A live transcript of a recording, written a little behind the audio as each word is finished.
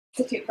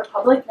Institute for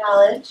Public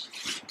Knowledge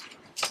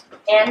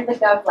and the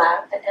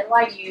GovLab at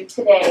NYU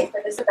today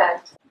for this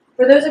event.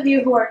 For those of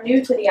you who are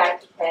new to the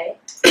IPK,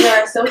 we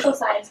are a social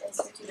science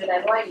institute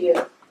at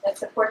NYU that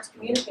supports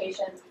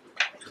communication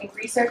between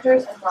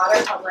researchers and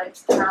broader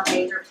publics around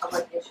major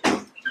public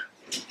issues.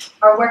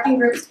 Our working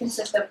groups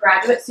consist of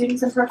graduate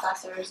students and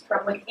professors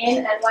from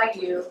within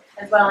NYU,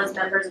 as well as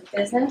members of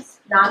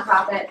business,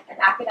 nonprofit, and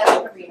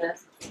academic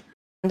arenas.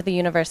 And the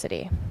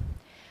university.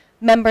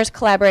 Members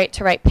collaborate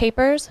to write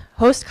papers,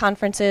 host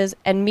conferences,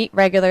 and meet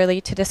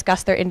regularly to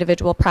discuss their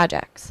individual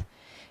projects.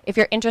 If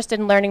you're interested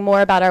in learning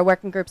more about our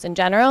working groups in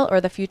general or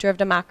the Future of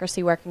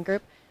Democracy Working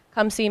Group,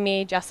 come see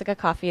me, Jessica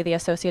Coffey, the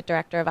Associate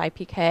Director of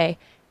IPK,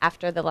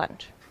 after the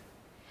lunch.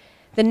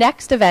 The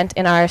next event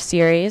in our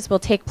series will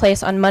take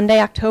place on Monday,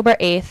 October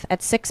 8th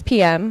at 6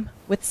 p.m.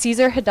 with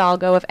Cesar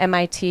Hidalgo of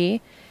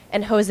MIT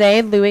and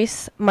Jose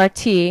Luis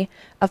Marti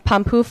of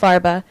Pompeu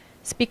Fabra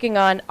speaking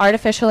on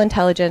artificial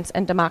intelligence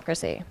and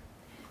democracy.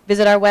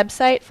 Visit our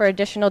website for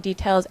additional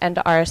details and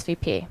to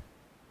RSVP.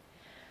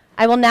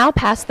 I will now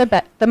pass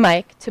the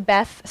mic to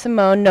Beth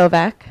Simone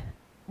Novak,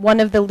 one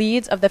of the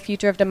leads of the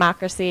Future of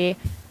Democracy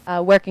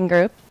Working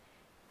Group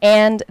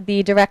and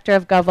the Director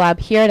of GovLab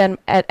here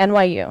at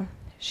NYU.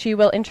 She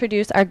will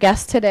introduce our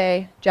guest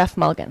today, Jeff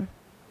Mulgan.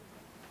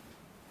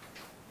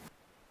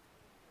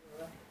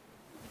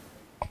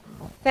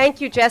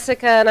 Thank you,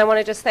 Jessica, and I want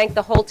to just thank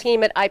the whole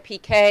team at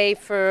IPK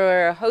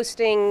for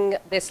hosting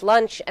this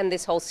lunch and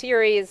this whole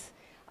series.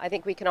 I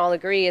think we can all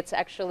agree it's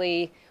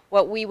actually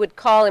what we would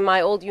call in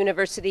my old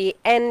university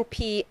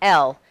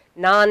NPL,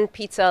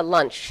 non-pizza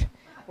lunch,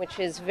 which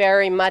is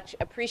very much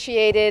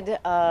appreciated,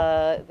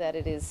 that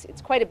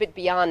it's quite a bit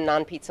beyond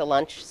non-pizza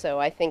lunch. So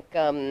I think,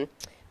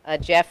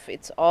 Jeff,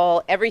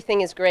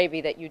 everything is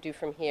gravy that you do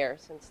from here,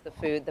 since the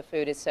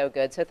food is so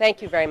good. So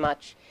thank you very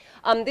much.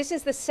 This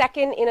is the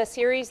second in a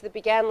series that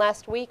began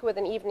last week with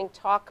an evening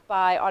talk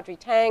by Audrey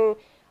Tang,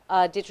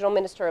 Digital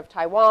Minister of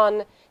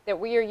Taiwan, that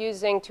we are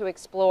using to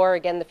explore,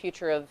 again, the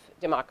future of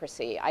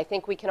democracy. I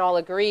think we can all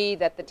agree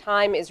that the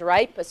time is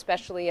ripe,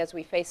 especially as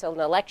we face an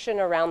election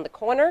around the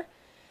corner,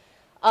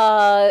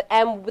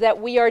 and that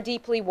we are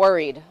deeply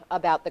worried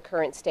about the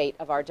current state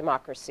of our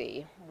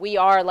democracy. We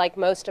are, like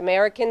most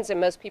Americans and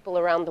most people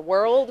around the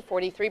world,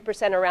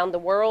 43% around the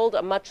world,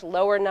 a much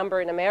lower number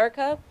in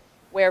America,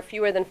 where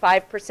fewer than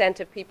 5%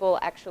 of people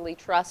actually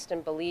trust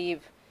and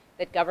believe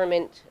that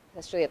government,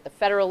 especially at the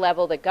federal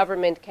level, that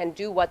government can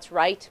do what's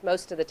right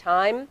most of the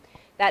time.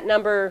 That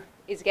number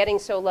is getting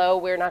so low,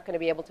 we're not going to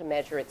be able to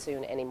measure it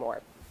soon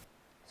anymore.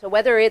 So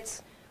whether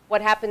it's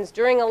what happens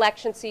during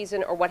election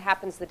season or what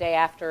happens the day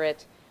after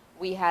it,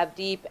 we have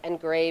deep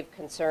and grave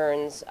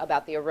concerns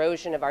about the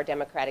erosion of our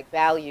democratic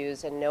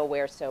values, and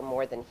nowhere so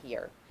more than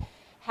here.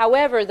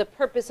 However, the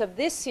purpose of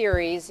this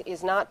series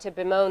is not to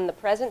bemoan the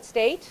present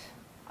state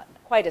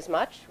quite as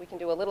much. We can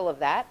do a little of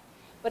that.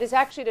 But is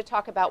actually to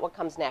talk about what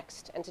comes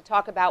next and to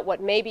talk about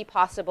what may be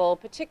possible,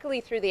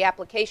 particularly through the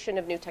application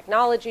of new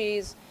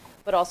technologies,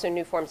 but also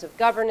new forms of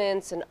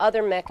governance and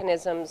other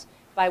mechanisms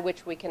by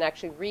which we can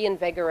actually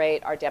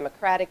reinvigorate our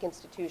democratic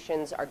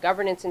institutions, our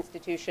governance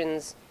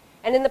institutions,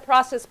 and in the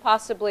process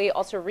possibly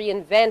also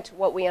reinvent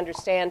what we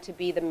understand to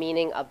be the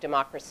meaning of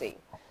democracy.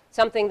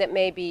 Something that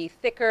may be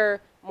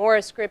thicker, more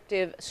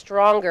ascriptive,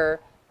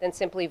 stronger than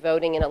simply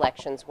voting in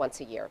elections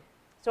once a year.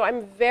 So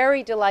I'm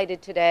very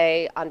delighted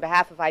today, on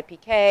behalf of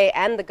IPK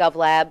and the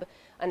GovLab,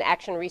 an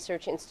action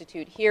research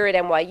institute here at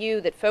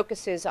NYU that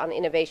focuses on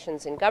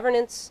innovations in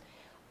governance,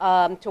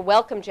 to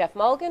welcome Jeff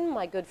Mulgan,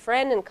 my good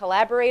friend and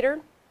collaborator,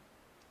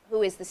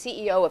 who is the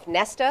CEO of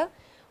Nesta,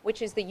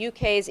 which is the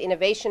UK's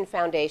Innovation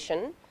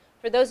Foundation.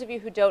 For those of you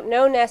who don't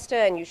know Nesta,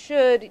 and you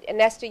should,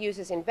 Nesta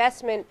uses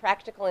investment,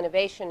 practical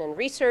innovation, and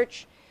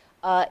research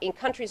in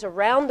countries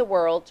around the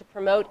world to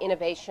promote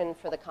innovation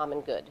for the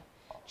common good.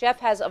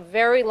 Jeff has a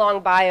very long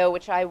bio,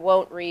 which I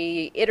won't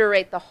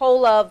reiterate the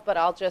whole of, but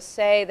I'll just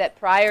say that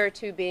prior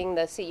to being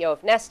the CEO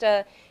of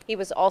Nesta, he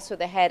was also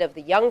the head of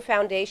the Young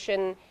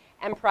Foundation,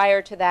 and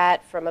prior to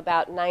that, from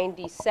about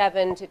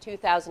 97 to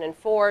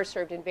 2004,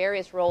 served in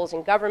various roles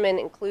in government,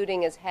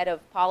 including as head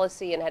of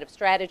policy and head of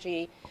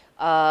strategy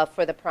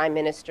for the Prime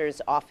Minister's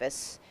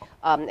office,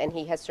 and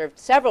he has served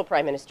several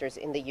prime ministers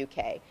in the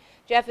UK.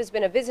 Jeff has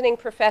been a visiting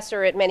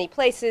professor at many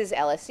places,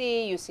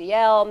 LSE,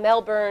 UCL,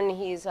 Melbourne.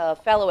 He's a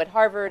fellow at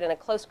Harvard and a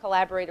close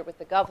collaborator with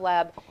the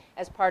GovLab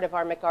as part of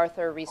our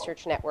MacArthur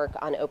Research Network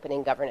on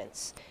Opening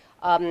Governance.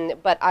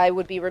 But I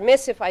would be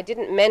remiss if I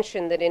didn't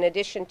mention that in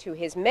addition to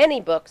his many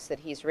books that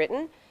he's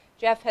written,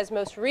 Jeff has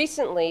most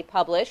recently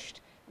published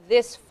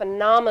this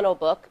phenomenal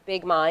book,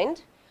 Big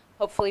Mind,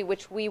 hopefully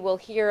which we will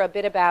hear a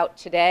bit about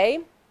today,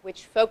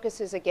 which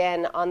focuses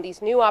again on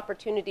these new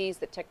opportunities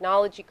that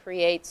technology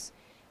creates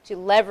to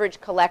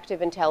leverage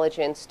collective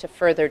intelligence to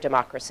further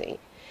democracy.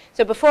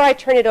 So before I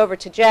turn it over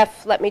to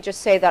Jeff, let me just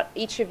say that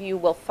each of you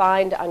will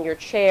find on your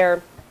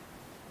chair,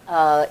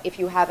 if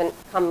you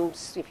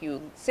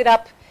sit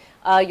up,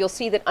 you'll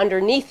see that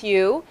underneath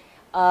you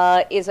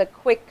is a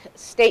quick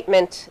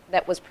statement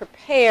that was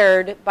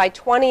prepared by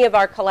 20 of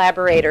our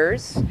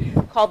collaborators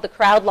called the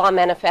Crowd Law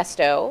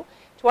Manifesto.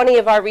 20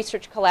 of our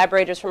research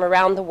collaborators from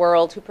around the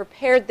world who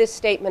prepared this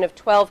statement of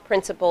 12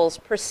 principles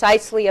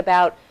precisely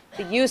about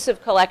the use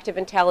of collective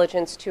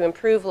intelligence to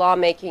improve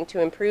lawmaking, to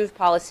improve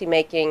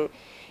policymaking.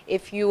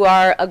 If you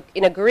are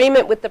in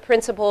agreement with the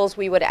principles,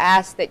 we would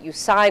ask that you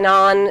sign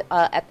on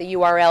at the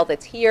URL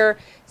that's here.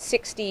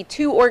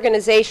 62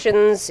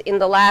 organizations in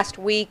the last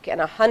week and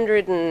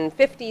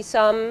 150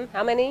 some,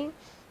 how many?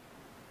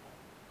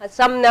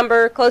 Some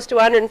number, close to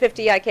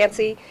 150, I can't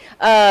see,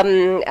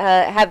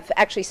 have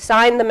actually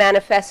signed the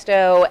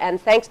manifesto, and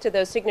thanks to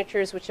those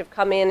signatures which have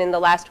come in the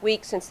last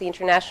week since the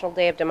International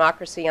Day of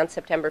Democracy on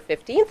September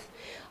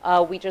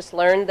 15th, we just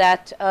learned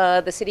that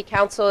a city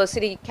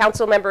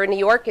council member in New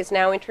York is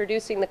now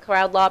introducing the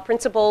crowd law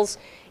principles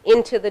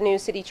into the new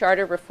city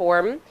charter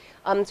reform.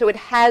 So it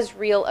has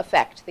real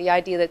effect, the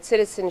idea that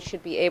citizens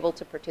should be able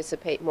to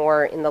participate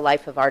more in the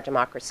life of our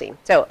democracy.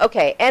 So,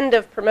 okay, end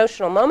of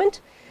promotional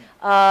moment.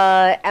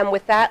 And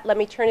with that, let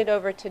me turn it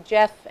over to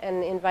Jeff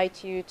and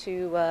invite you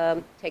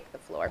to take the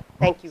floor.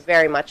 Thank you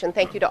very much, and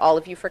thank you to all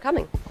of you for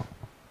coming.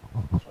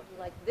 Would you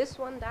like this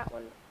one, that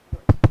one?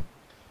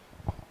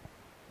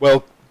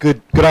 Well,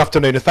 good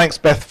afternoon, and thanks,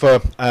 Beth, for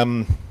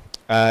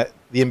the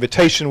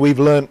invitation. We've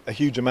learned a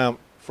huge amount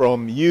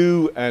from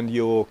you and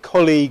your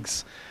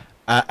colleagues,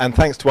 and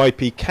thanks to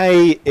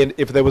IPK.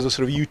 If there was a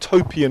sort of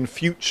utopian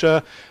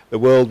future, the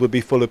world would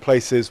be full of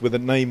places with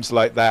names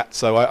like that.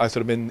 So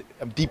I'm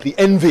deeply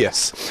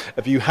envious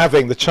of you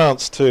having the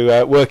chance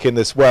to work in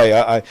this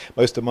way.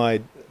 Most of my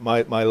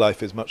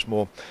life is much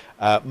more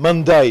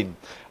mundane.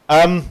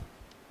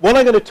 What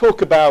I'm going to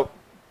talk about,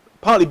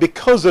 partly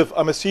because of,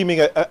 I'm assuming,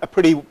 a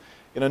pretty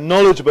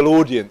knowledgeable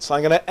audience,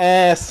 I'm going to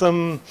air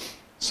some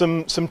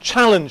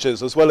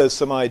challenges as well as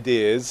some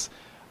ideas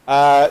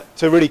to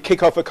really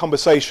kick off a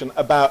conversation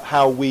about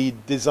how we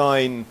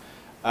design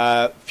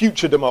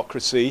future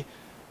democracy.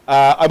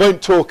 I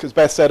won't talk, as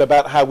Beth said,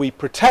 about how we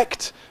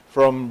protect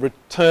from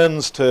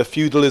returns to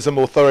feudalism,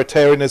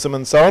 authoritarianism,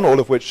 and so on, all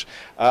of which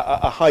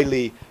are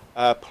highly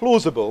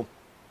plausible.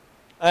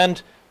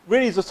 And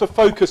really just to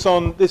focus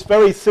on this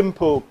very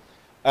simple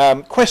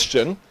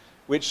question,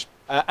 which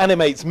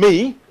animates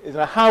me, is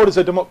how does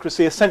a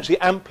democracy essentially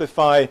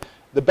amplify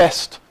the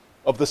best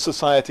of the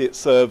society it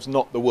serves,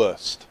 not the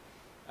worst?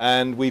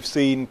 And we've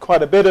seen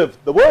quite a bit of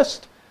the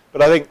worst,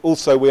 but I think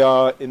also we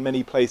are in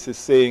many places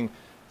seeing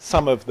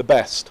some of the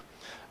best.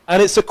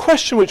 And it's a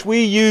question which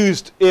we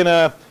used in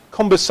a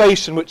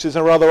conversation which is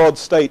a rather odd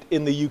state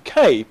in the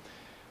UK,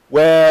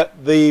 where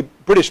the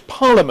British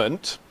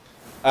Parliament,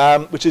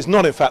 which is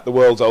not in fact the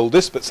world's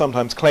oldest, but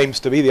sometimes claims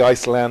to be, the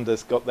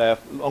Icelanders got there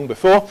long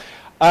before,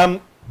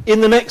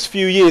 in the next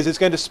few years is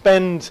going to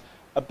spend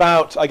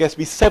about, I guess,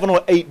 $7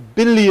 or $8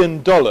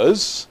 billion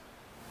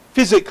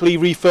physically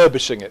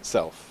refurbishing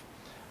itself.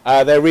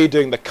 They're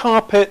redoing the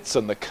carpets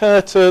and the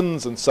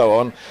curtains and so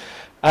on,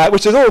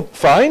 which is all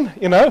fine,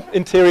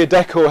 interior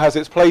decor has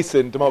its place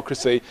in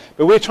democracy,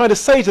 but we're trying to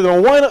say to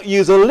them, why not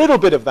use a little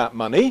bit of that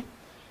money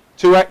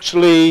to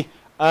actually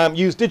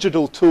use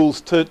digital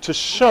tools to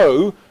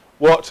show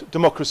what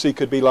democracy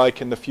could be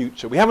like in the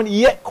future. We haven't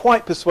yet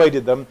quite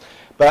persuaded them,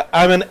 but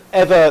I'm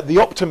ever the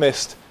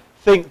optimist,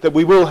 think that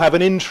we will have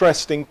an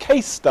interesting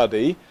case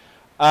study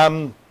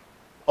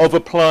of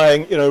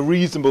applying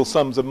reasonable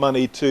sums of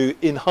money to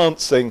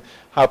enhancing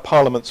how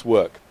parliaments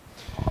work.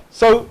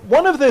 So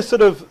one of the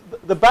sort of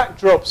the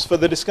backdrops for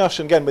the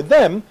discussion again with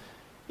them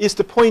is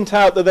to point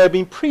out that there have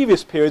been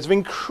previous periods of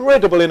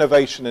incredible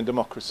innovation in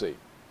democracy.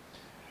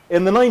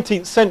 In the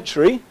 19th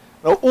century,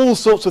 all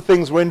sorts of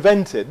things were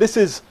invented. This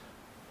is,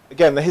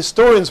 again, the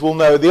historians will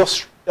know,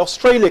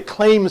 Australia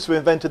claims to have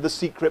invented the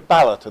secret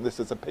ballot, and this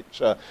is a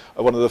picture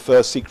of one of the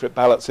first secret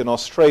ballots in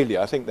Australia.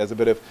 I think there's a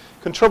bit of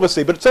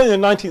controversy, but certainly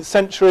in the 19th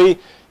century,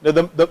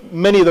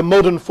 many of the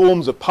modern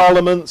forms of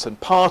parliaments and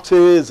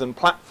parties and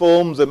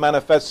platforms and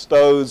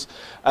manifestos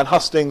and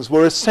hustings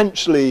were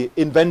essentially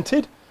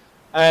invented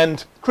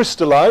and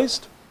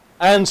crystallized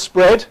and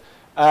spread,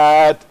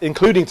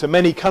 including to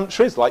many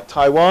countries like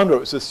Taiwan, where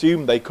it was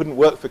assumed they couldn't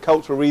work for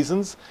cultural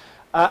reasons.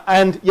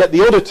 And yet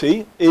the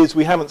oddity is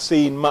we haven't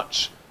seen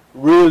much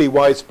really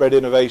widespread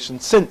innovation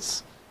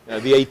since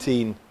the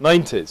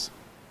 1890s.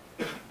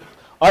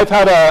 I've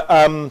had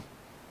I'll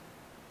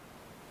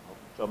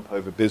jump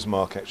over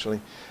Bismarck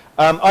actually.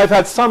 I've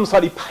had some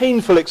slightly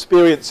painful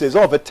experiences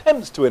of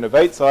attempts to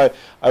innovate. So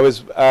I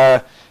was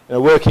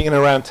working in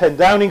around 10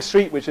 Downing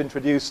Street, which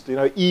introduced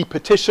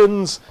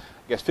e-petitions,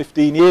 I guess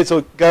 15 years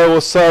ago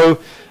or so.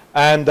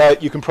 And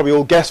you can probably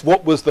all guess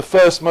what was the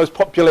first most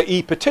popular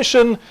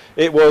e-petition.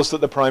 It was that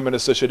the Prime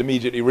Minister should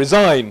immediately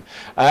resign.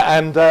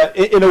 In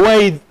a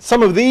way,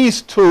 some of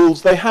these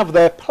tools, they have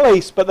their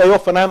place, but they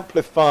often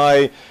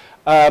amplify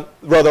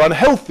rather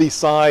unhealthy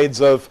sides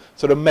of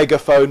sort of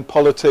megaphone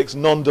politics,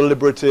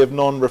 non-deliberative,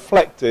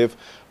 non-reflective,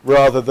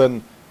 rather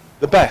than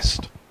the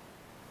best.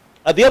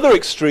 At the other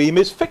extreme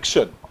is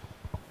fiction.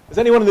 Has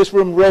anyone in this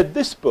room read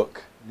this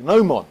book,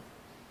 Gnomon?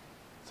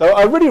 So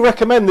I really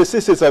recommend this.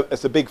 This is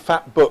a big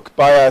fat book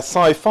by a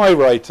sci-fi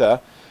writer,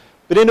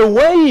 but in a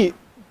way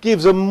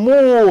gives a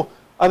more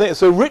I think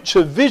it's a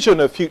richer vision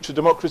of future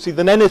democracy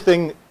than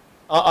anything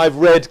I've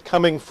read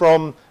coming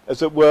from,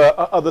 as it were,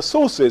 other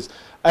sources.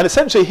 And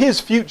essentially his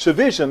future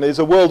vision is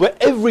a world where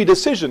every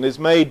decision is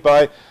made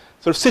by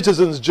sort of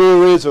citizens'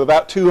 juries of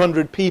about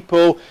 200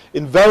 people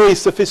in very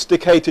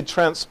sophisticated,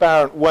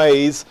 transparent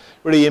ways,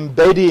 really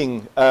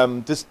embedding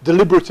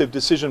deliberative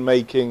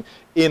decision-making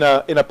in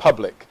a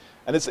public.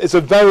 And it's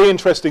a very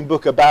interesting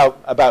book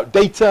about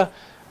data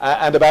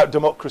and about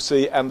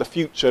democracy and the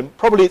future. And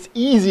probably it's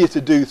easier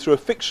to do through a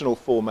fictional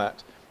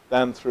format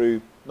than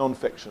through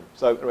non-fiction.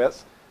 So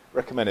that's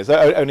recommended. It's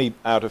only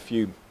out a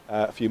few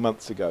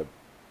months ago.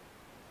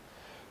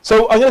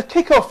 So I'm going to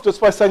kick off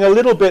just by saying a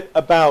little bit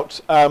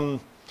about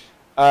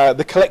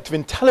the collective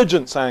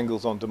intelligence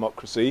angles on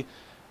democracy,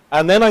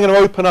 and then I'm going to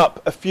open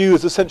up a few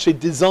as essentially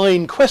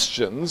design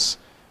questions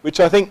which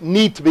I think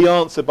need to be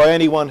answered by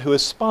anyone who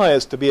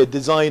aspires to be a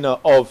designer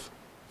of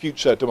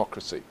future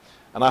democracy.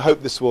 And I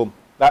hope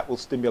that will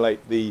stimulate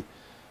the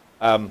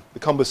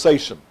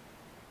conversation.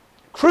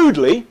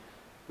 Crudely,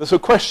 the sort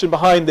of question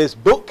behind this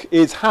book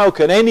is how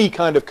can any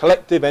kind of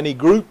collective, any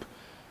group,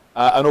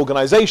 an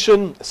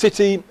organization, a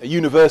city, a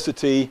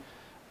university,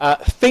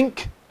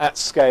 think at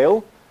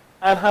scale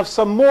and have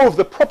some more of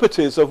the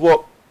properties of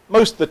what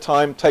most of the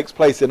time takes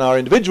place in our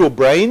individual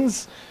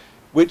brains,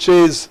 which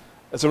is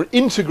a sort of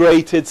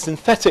integrated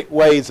synthetic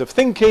ways of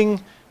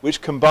thinking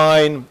which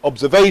combine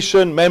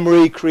observation,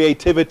 memory,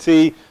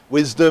 creativity,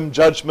 wisdom,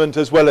 judgment,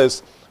 as well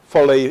as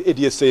folly,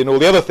 idiocy, and all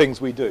the other things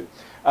we do.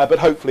 But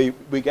hopefully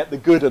we get the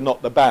good and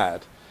not the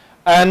bad.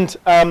 And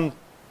as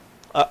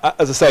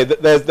I say,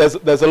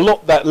 there's a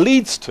lot that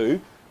leads to,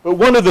 but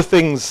one of the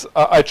things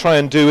I try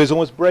and do is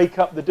almost break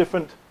up the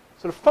different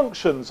sort of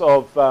functions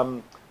of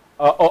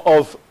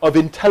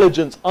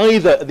intelligence,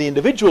 either at the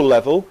individual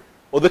level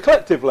or the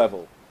collective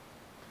level.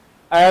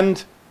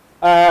 And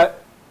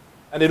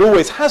it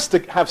always has to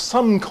have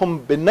some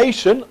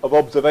combination of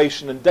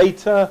observation and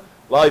data,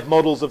 live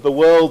models of the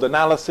world,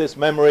 analysis,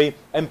 memory,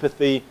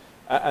 empathy,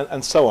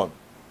 and so on.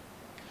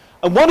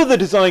 And one of the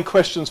design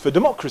questions for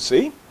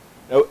democracy,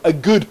 a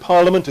good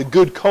parliament, a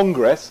good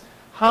Congress,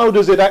 how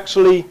does it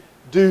actually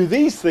do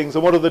these things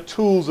and what are the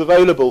tools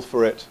available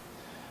for it?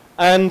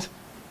 And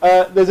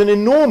there's an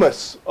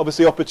enormous,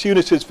 obviously,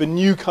 opportunities for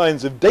new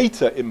kinds of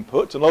data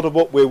input. A lot of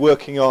what we're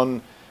working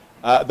on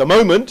at the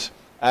moment,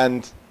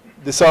 and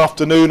this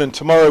afternoon and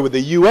tomorrow with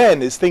the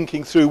UN, is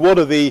thinking through what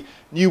are the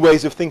new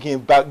ways of thinking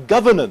about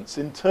governance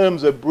in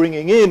terms of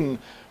bringing in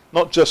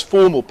not just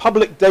formal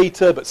public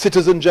data, but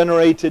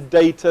citizen-generated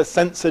data,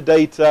 sensor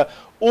data,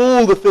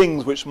 all the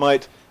things which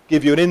might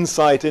give you an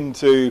insight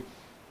into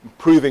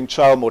improving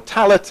child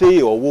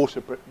mortality or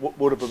water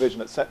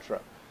provision, etc.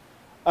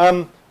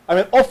 I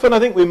mean, often I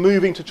think we're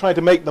moving to try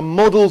to make the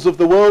models of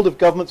the world of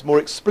governments more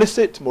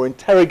explicit, more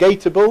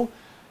interrogatable,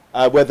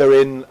 whether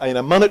in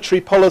a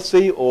monetary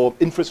policy or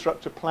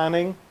infrastructure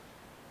planning.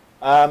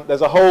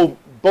 There's a whole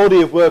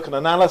body of work on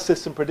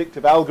analysis and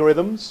predictive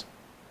algorithms.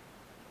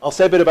 I'll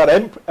say a bit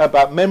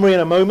about memory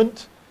in a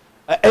moment.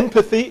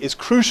 Empathy is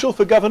crucial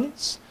for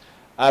governance.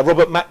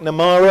 Robert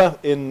McNamara,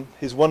 in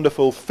his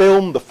wonderful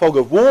film, The Fog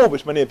of War,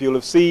 which many of you will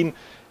have seen,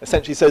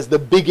 essentially says the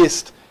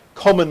biggest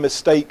common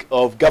mistake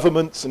of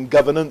governments and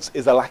governance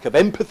is a lack of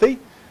empathy,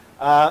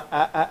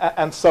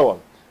 and so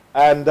on.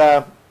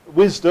 And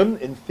wisdom,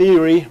 in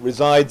theory,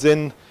 resides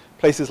in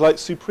places like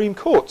Supreme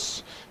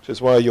Courts, which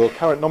is why your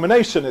current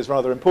nomination is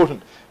rather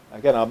important.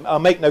 Again, I'll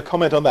make no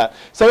comment on that.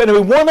 So anyway,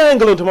 one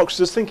angle on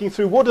democracy is thinking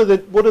through what are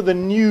the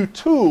new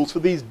tools for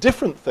these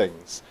different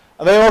things.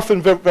 And they are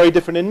often very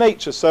different in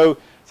nature. So,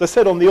 as I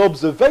said, on the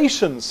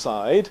observation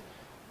side,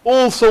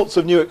 all sorts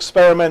of new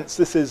experiments.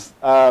 This is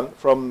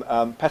from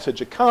Peta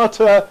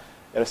Jakarta,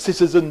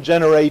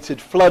 citizen-generated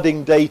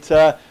flooding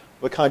data,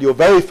 the kind you're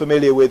very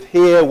familiar with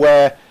here,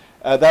 where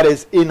that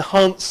is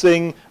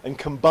enhancing and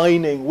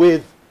combining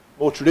with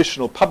more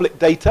traditional public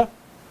data.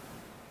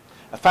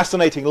 A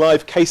fascinating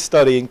live case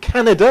study in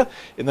Canada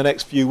in the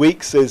next few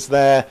weeks is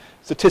their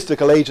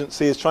statistical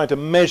agency is trying to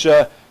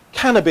measure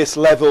cannabis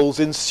levels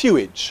in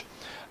sewage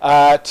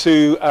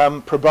to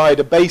provide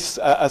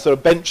a sort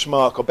of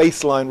benchmark or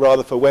baseline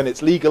rather for when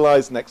it's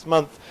legalized next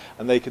month,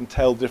 and they can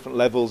tell different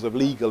levels of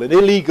legal and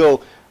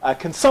illegal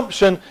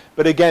consumption,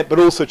 but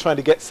also trying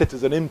to get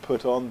citizen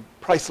input on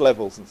price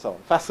levels and so on.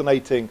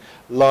 Fascinating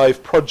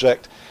live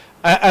project.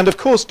 And of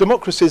course,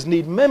 democracies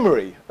need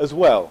memory as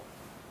well.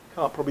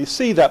 Can't probably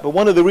see that, but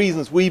one of the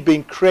reasons we've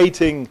been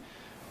creating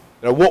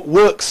what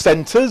work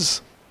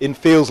centers in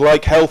fields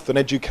like health and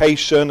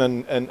education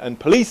and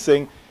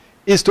policing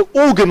is to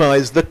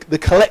organize the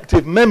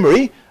collective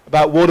memory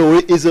about what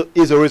is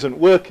or isn't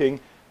working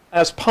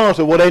as part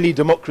of what any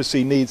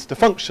democracy needs to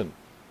function.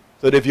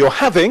 So that if you're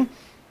having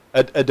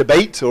a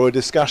debate or a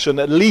discussion,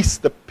 at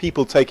least the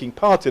people taking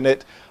part in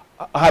it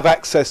have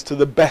access to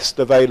the best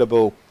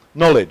available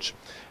knowledge.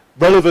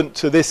 Relevant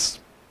to this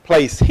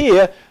place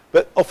here,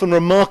 but often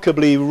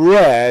remarkably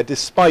rare,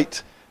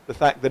 despite the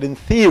fact that in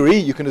theory,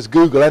 you can just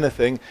Google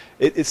anything,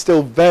 it's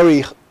still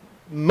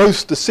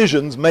most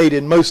decisions made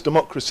in most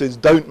democracies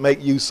don't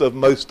make use of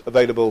most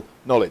available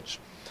knowledge.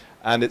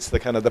 And it's the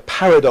kind of the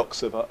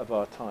paradox of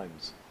our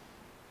times.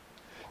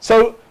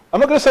 So I'm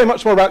not going to say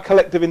much more about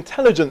collective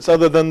intelligence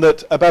other than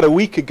that about a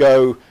week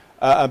ago,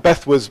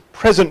 Beth was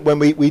present when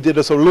we did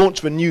a sort of launch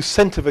of a new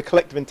Centre for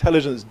Collective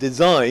Intelligence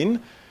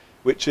Design,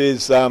 which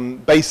is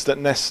based at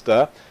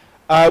Nesta,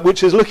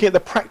 which is looking at the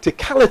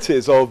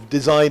practicalities of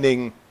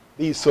designing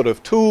these sort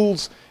of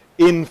tools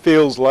in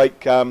fields like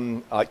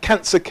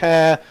cancer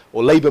care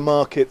or labour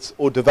markets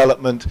or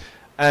development.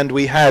 And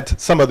we had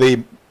some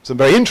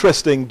very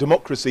interesting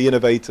democracy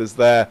innovators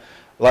there,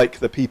 like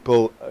the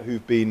people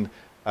who've been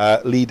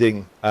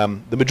leading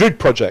the Madrid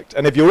project.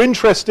 And if you're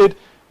interested,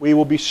 we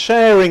will be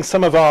sharing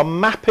some of our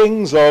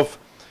mappings of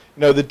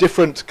the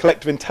different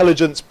collective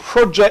intelligence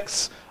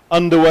projects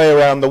underway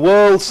around the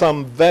world,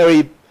 some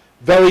very,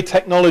 very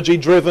technology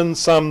driven,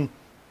 some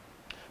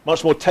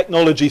much more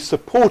technology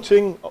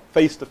supporting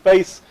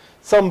face-to-face,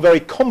 some very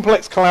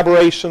complex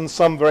collaborations,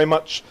 some very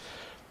much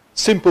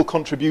simple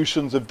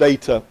contributions of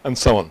data, and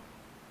so on.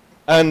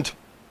 And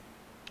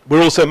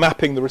we're also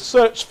mapping the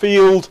research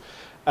field,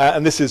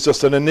 and this is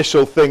just an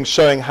initial thing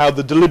showing how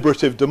the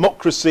deliberative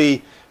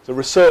democracy, the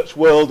research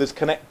world, is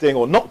connecting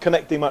or not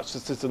connecting much to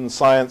citizen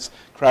science,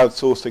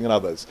 crowdsourcing, and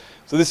others.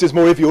 So this is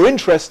more, if you're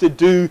interested,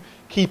 do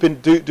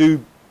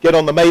get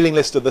on the mailing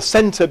list of the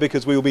centre,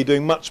 because we will be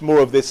doing much more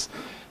of this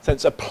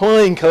sense,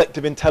 applying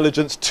collective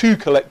intelligence to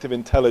collective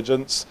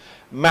intelligence,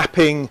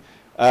 mapping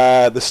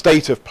the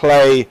state of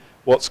play,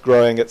 what's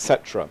growing,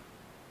 etc.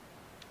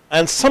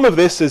 And some of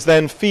this is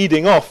then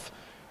feeding off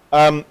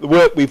the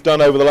work we've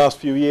done over the last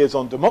few years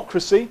on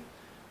democracy,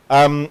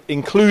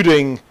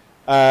 including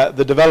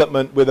the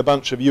development with a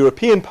bunch of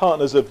European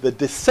partners of the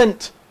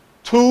dissent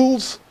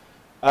tools,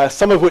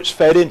 some of which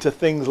fed into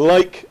things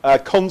like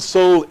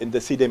Consul in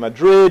Decide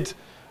Madrid,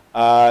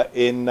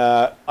 in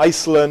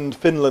Iceland,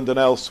 Finland, and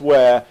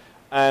elsewhere.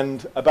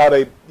 And about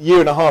a year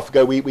and a half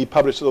ago, we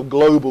published a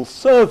global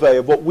survey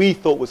of what we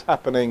thought was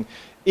happening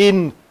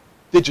in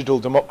digital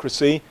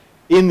democracy,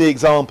 in the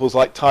examples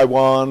like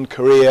Taiwan,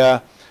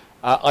 Korea,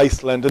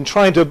 Iceland, and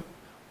trying to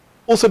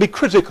also be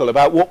critical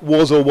about what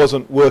was or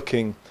wasn't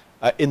working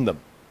in them.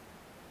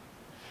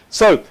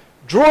 So,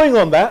 drawing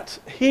on that,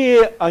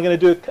 here I'm going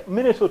to do a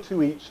minute or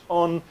two each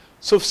on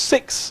sort of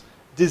 6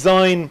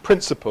 design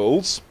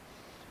principles,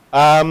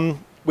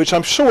 which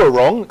I'm sure are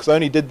wrong, because I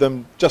only did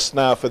them just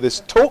now for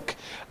this talk,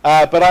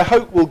 but I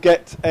hope we'll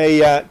get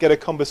a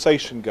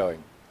conversation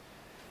going.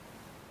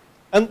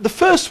 And the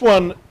first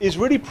one is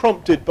really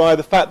prompted by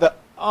the fact that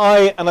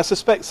and I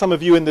suspect some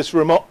of you in this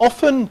room, are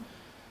often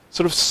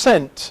sort of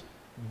sent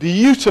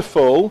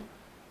beautiful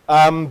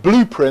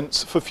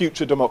blueprints for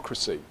future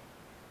democracy.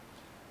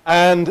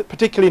 And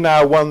particularly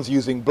now ones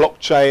using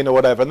blockchain or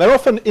whatever. And they're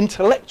often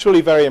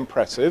intellectually very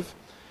impressive.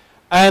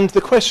 And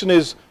the question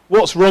is,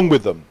 what's wrong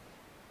with them?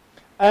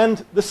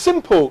 And the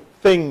simple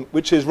thing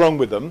which is wrong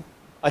with them,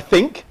 I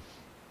think,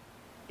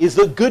 is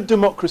that good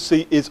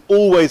democracy is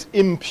always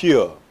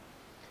impure,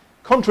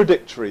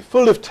 contradictory,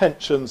 full of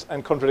tensions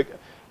and contradictions.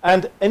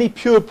 And any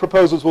pure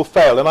proposals will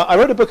fail. And I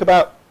wrote a book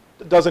about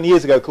a dozen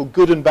years ago called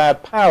Good and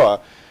Bad Power,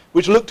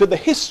 which looked at the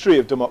history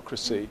of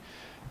democracy.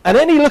 And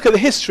any look at the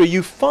history,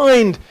 you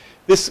find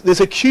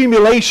this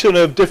accumulation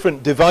of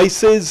different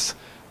devices,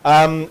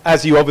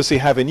 as you obviously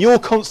have in your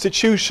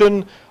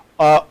constitution,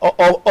 but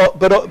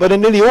are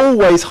nearly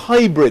always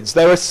hybrids.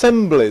 They're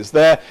assemblies.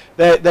 They're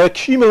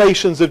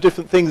accumulations of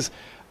different things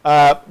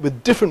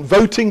with different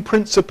voting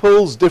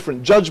principles,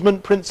 different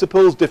judgment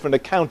principles,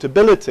 different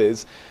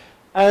accountabilities.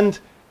 And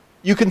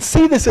you can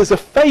see this as a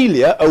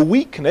failure, a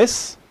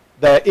weakness,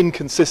 their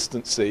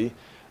inconsistency,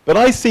 but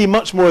I see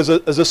much more as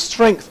a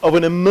strength of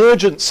an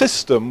emergent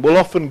system will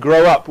often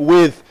grow up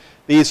with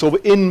these sort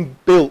of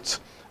inbuilt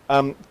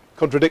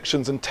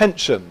contradictions and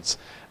tensions.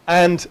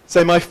 And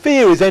so my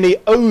fear is any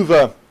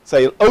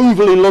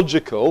overly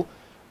logical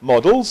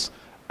models,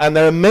 and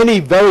there are many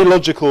very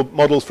logical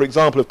models, for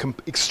example, of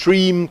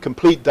extreme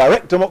complete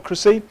direct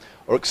democracy,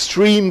 or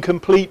extreme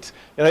complete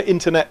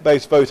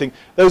internet-based voting.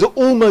 Those are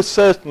almost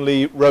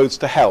certainly roads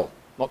to hell,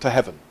 not to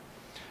heaven.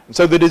 And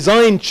so the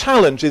design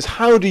challenge is,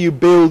 how do you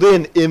build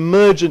in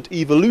emergent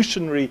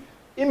evolutionary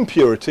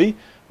impurity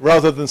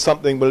rather than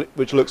something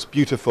which looks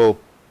beautiful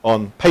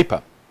on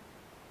paper?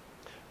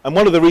 And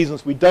one of the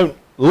reasons we don't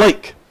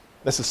like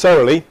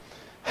necessarily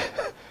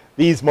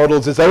these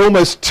models is they're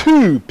almost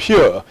too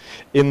pure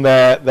in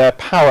their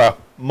power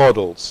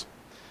models.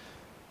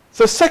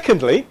 So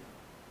secondly,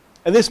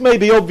 and this may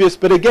be obvious,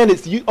 but again,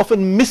 it's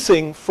often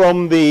missing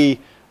from the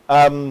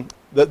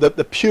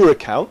pure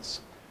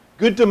accounts.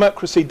 Good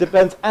democracy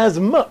depends as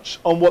much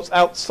on what's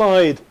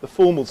outside the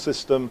formal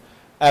system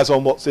as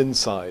on what's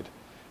inside.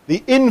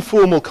 The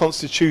informal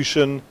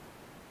constitution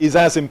is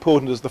as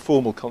important as the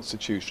formal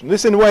constitution.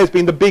 This, in a way, has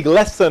been the big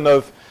lesson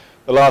of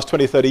the last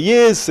 20, 30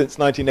 years, since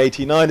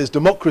 1989, as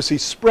democracy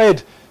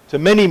spread to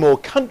many more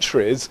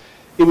countries.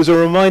 It was a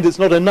reminder it's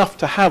not enough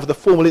to have the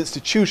formal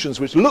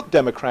institutions which look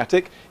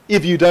democratic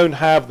if you don't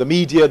have the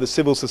media, the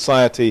civil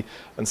society,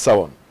 and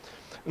so on.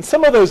 And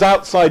some of those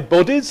outside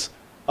bodies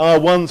are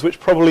ones which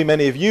probably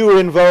many of you are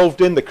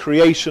involved in, the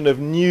creation of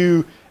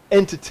new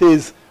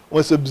entities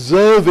almost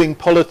observing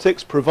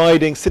politics,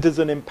 providing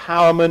citizen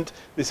empowerment.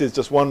 This is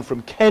just one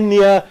from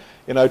Kenya,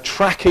 you know,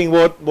 tracking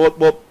what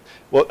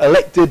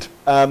elected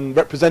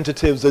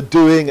representatives are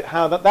doing,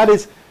 how that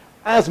is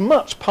as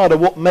much part of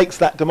what makes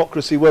that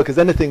democracy work as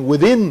anything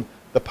within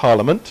the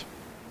parliament.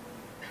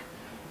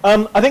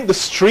 I think the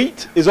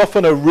street is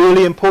often a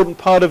really important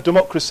part of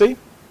democracy.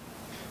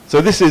 So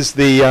this is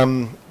these are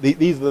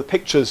the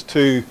pictures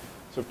to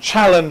sort of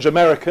challenge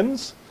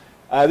Americans.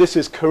 This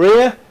is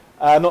Korea,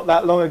 not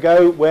that long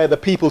ago, where the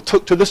people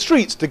took to the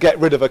streets to get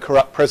rid of a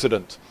corrupt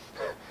president.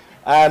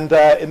 And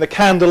in the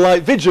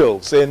candlelight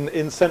vigils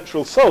in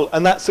central Seoul,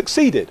 and that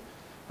succeeded.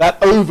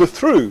 That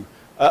overthrew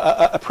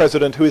a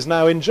president who is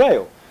now in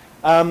jail.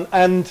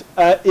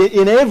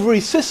 In every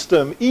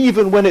system,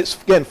 even when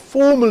it's, again,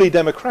 formally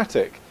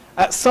democratic,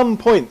 at some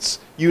points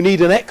you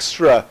need an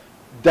extra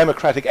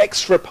democratic,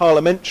 extra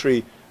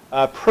parliamentary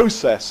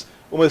process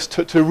almost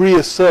to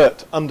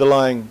reassert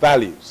underlying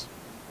values.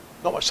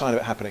 Not much sign of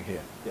it happening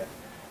here.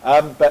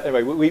 Yeah. But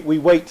anyway, we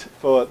wait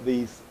for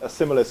these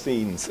similar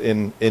scenes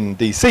in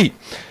DC.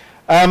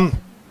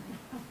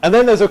 And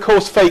then there's, of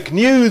course, fake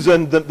news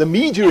and the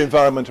media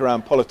environment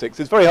around politics.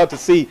 It's very hard to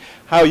see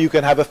how you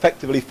can have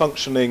effectively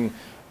functioning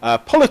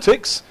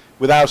politics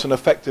without an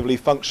effectively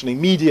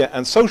functioning media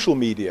and social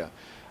media.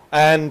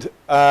 And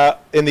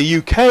in the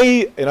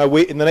UK, you know,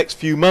 in the next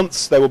few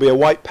months, there will be a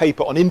white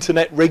paper on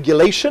internet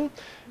regulation,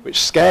 which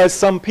scares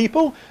some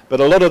people, but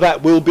a lot of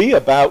that will be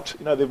about,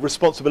 you know, the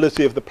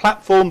responsibility of the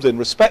platforms in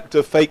respect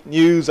of fake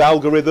news,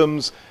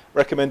 algorithms,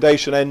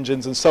 recommendation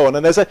engines, and so on.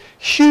 And there's a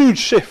huge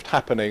shift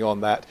happening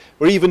on that,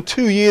 where even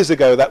 2 years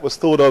ago that was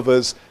thought of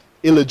as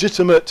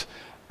illegitimate,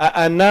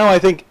 and now I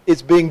think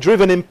it's being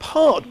driven in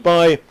part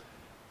by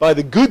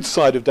the good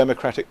side of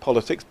democratic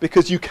politics,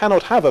 because you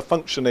cannot have a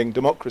functioning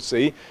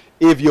democracy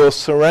if your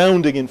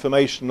surrounding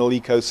informational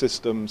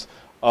ecosystems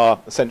are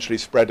essentially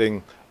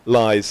spreading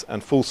lies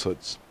and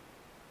falsehoods.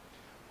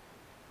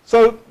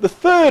 So the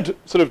third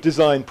sort of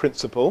design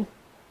principle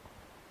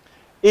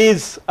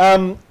is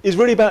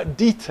really about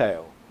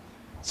detail.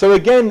 So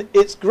again,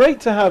 it's great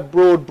to have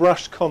broad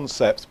brush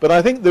concepts, but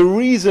I think the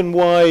reason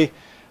why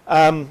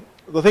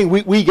the thing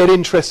we get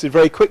interested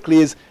very quickly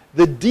is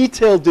the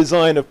detailed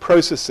design of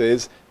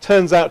processes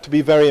turns out to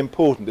be very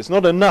important. It's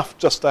not enough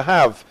just to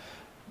have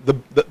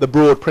the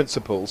broad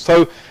principles.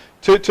 So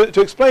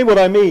to explain what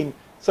I mean,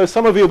 so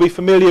some of you will be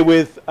familiar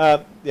with,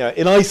 you know,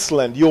 in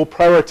Iceland, Your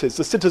Priorities,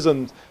 the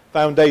Citizen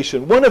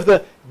Foundation. One of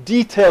the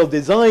detailed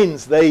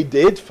designs they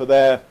did for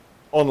their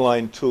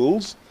online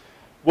tools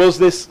was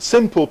this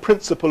simple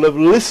principle of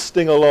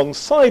listing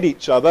alongside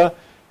each other,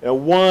 you know,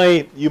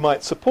 why you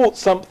might support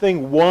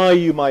something, why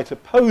you might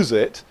oppose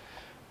it,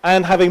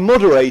 and having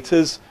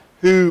moderators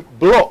who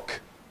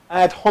block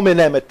ad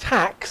hominem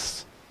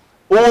attacks,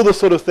 all the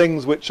sort of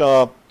things which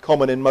are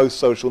common in most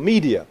social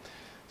media.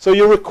 So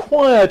you're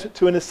required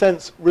to, in a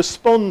sense,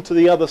 respond to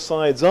the other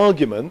side's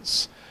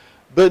arguments,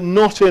 but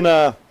not in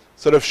a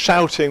sort of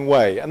shouting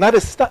way. And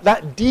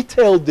that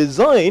detailed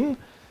design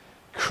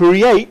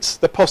creates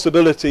the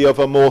possibility of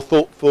a more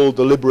thoughtful,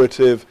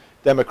 deliberative,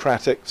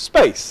 democratic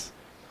space.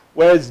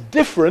 Whereas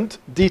different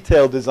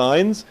detailed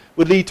designs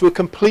would lead to a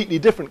completely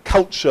different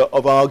culture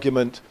of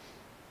argument,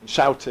 and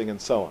shouting,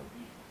 and so on.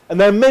 And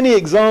there are many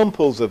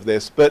examples of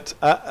this, but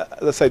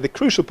let's say the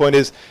crucial point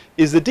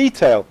is the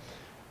detail.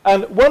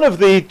 And one of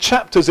the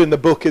chapters in the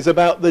book is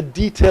about the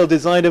detailed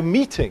design of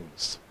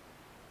meetings,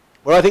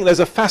 where I think there's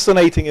a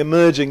fascinating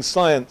emerging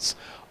science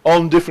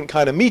on different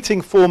kind of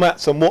meeting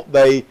formats and what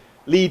they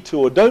lead to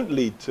or don't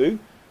lead to.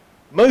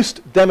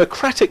 Most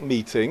democratic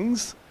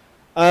meetings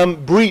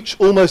breach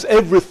almost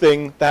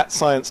everything that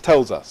science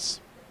tells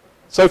us.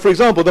 So, for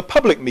example, the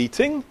public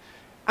meeting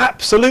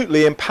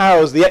absolutely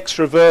empowers the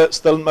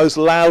extroverts, the most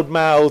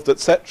loud-mouthed,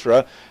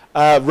 etc.,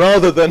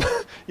 rather than,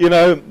 you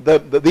know, the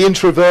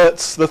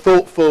introverts, the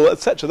thoughtful,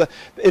 etc.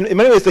 In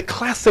many ways, the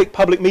classic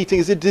public meeting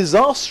is a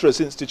disastrous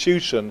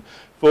institution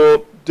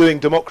for doing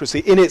democracy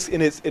in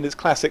its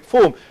classic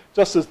form.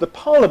 Just as the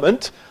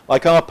parliament,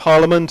 like our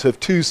parliament of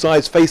two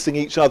sides facing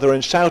each other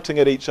and shouting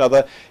at each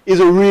other, is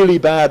a really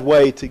bad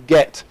way to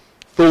get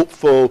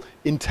thoughtful,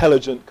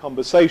 intelligent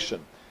conversation.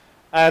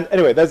 And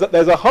anyway, there's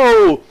a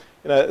whole,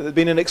 you know, there's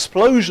been an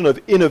explosion of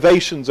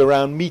innovations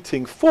around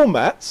meeting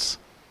formats,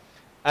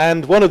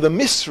 and one of the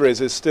mysteries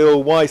is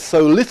still why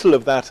so little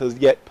of that has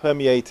yet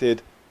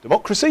permeated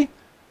democracy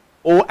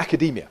or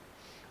academia.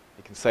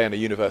 You can say in a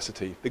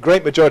university. The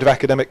great majority of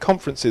academic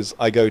conferences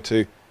I go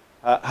to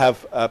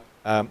have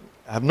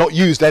not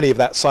used any of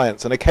that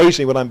science, and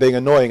occasionally when I'm being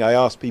annoying I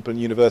ask people in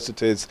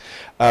universities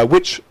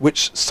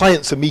which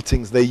science of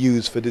meetings they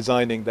use for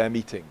designing their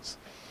meetings.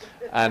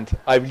 And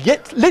I've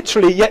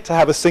literally yet to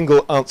have a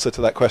single answer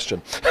to that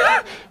question.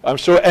 I'm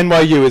sure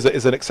NYU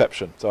is an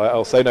exception, so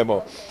I'll say no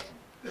more.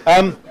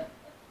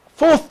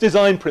 Fourth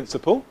design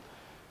principle,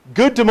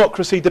 good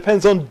democracy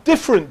depends on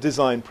different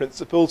design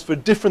principles for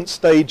different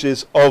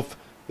stages of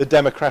the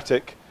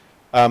democratic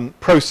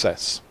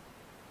process.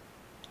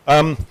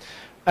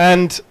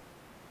 And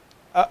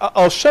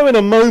I'll show in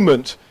a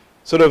moment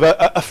sort of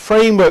a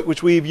framework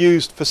which we've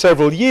used for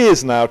several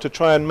years now to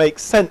try and make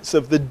sense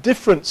of the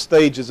different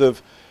stages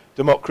of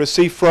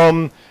democracy,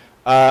 from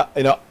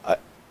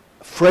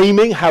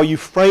framing, how you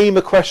frame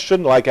a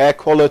question like air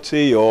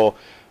quality or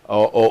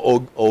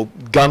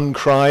gun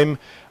crime,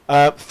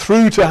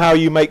 through to how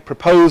you make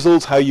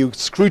proposals, how you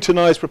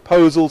scrutinize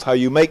proposals, how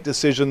you make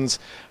decisions,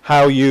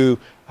 how you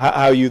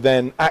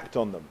then act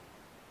on them.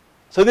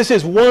 So this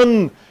is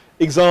one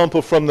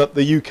example from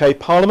the UK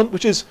Parliament,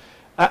 which is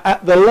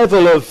at the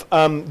level of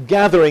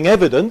gathering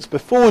evidence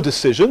before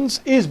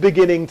decisions, is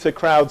beginning to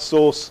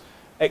crowdsource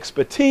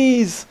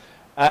expertise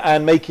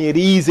and making it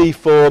easy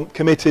for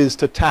committees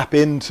to tap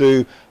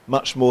into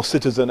much more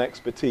citizen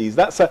expertise.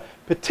 That's a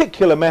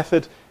particular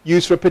method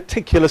used for a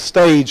particular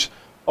stage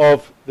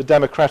of the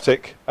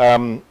democratic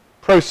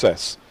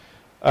process.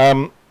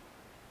 And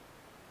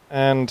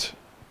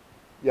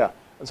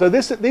so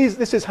this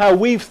is how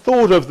we've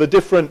thought of the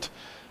different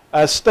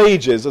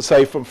stages, let's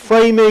say, from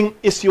framing,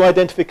 issue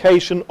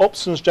identification,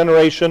 options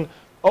generation,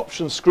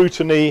 option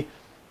scrutiny,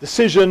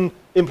 decision,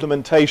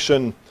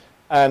 implementation,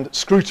 and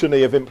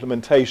scrutiny of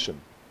implementation.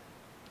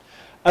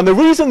 And the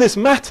reason this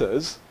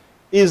matters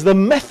is the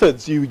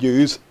methods you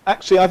use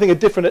actually, I think, are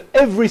different at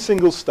every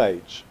single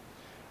stage,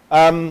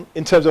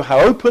 in terms of how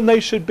open they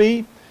should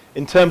be,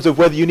 in terms of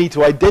whether you need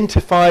to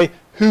identify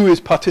who is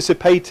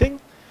participating,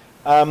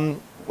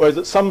 whereas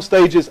at some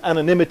stages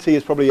anonymity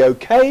is probably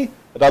okay,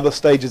 at other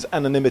stages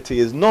anonymity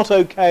is not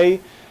okay,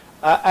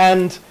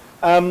 and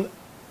a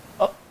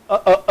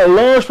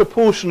large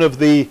proportion of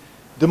the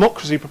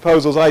democracy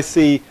proposals I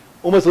see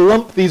almost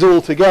lump these all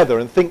together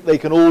and think they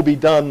can all be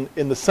done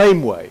in the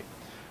same way.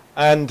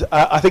 And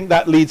I think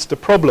that leads to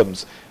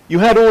problems. You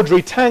had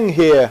Audrey Tang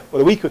here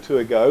a week or two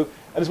ago,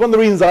 and it's one of the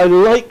reasons I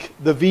like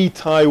the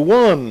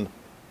V-Taiwan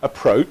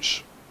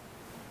approach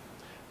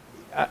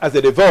as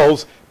it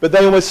evolves, but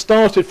they almost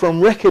started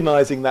from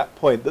recognizing that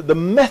point, that the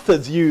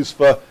methods used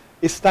for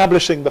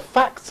establishing the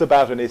facts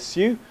about an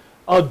issue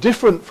are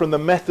different from the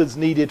methods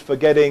needed for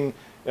getting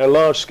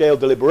large-scale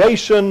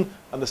deliberation,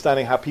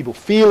 understanding how people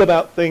feel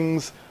about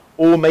things,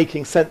 or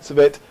making sense of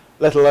it,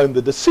 let alone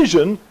the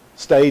decision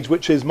stage,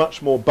 which is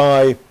much more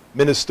by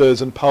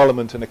ministers and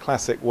parliament in a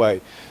classic way.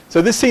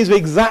 So this seems to be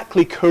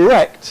exactly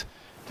correct,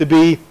 to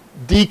be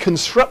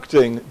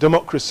deconstructing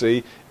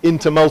democracy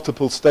into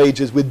multiple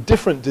stages with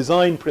different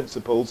design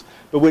principles,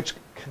 but which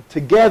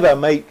together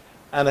make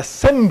an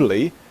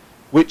assembly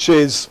which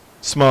is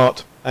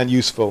smart and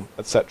useful,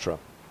 etc.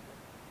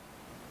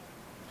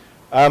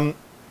 And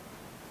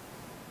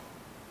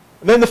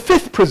then the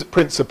fifth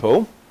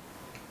principle,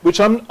 which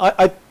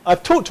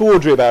I've talked to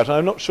Audrey about, and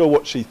I'm not sure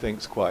what she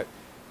thinks quite,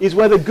 is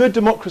whether good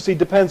democracy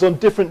depends on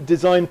different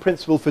design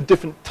principles for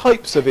different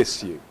types of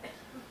issue.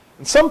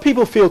 And some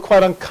people feel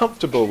quite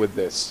uncomfortable with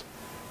this,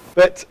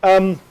 but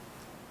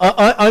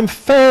I'm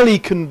fairly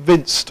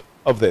convinced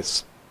of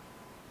this.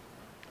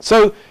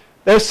 So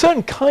there are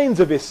certain kinds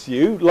of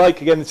issue,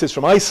 like, again, this is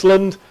from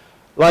Iceland,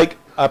 like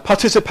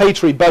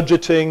participatory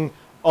budgeting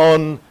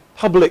on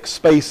public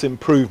space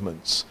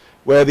improvements,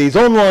 where these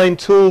online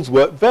tools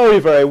work very,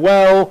 very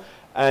well,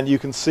 and you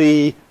can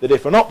see the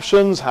different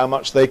options, how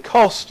much they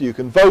cost, you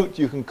can vote,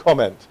 you can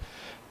comment.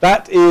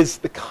 That is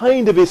the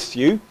kind of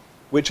issue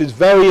which is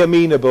very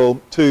amenable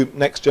to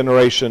next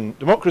generation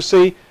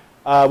democracy.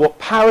 What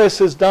Paris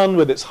has done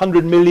with its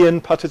 100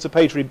 million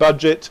participatory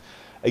budget,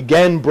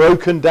 again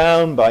broken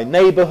down by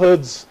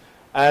neighborhoods,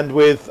 and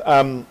with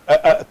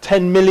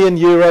 10 million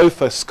euro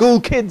for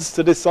school kids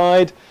to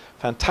decide,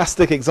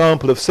 fantastic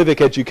example of civic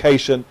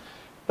education.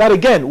 That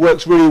again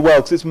works really well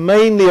because it's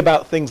mainly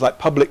about things like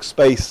public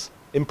space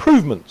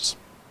improvements.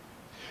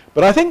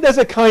 But I think there's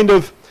a kind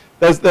of,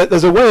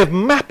 there's a way of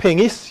mapping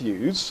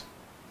issues.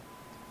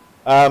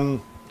 So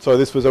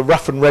this was a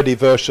rough and ready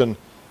version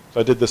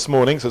I did this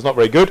morning, so it's not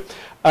very good,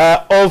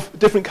 of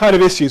different kind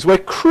of issues where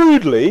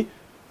crudely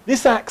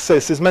this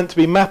axis is meant to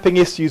be mapping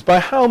issues by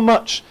how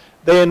much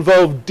they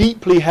involve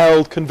deeply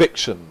held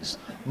convictions,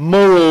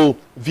 moral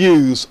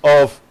views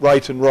of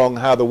right and wrong,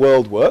 how the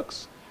world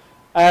works.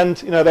 And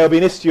there'll be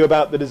an issue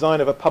about the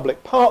design of a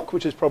public park,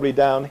 which is probably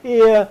down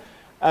here,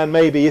 and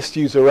maybe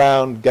issues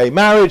around gay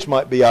marriage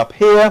might be up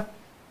here.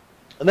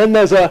 And then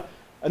there's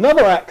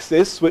another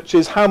axis, which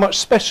is how much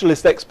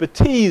specialist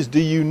expertise do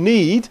you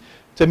need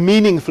to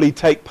meaningfully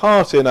take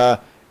part in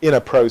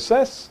a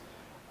process.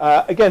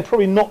 Again,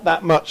 probably not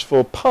that much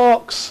for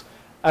parks,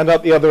 and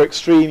at the other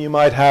extreme you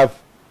might have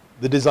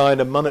the design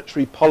of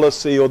monetary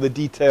policy or the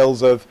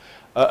details of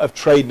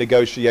trade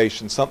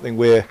negotiations, something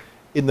we're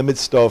in the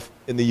midst of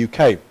in the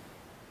UK.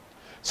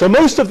 So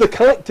most of the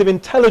collective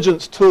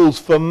intelligence tools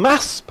for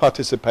mass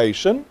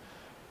participation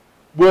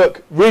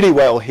work really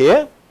well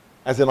here,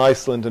 as in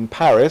Iceland and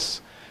Paris,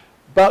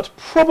 but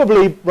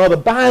probably rather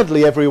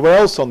badly everywhere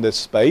else on this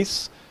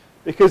space,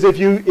 because if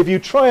you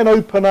try and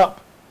open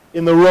up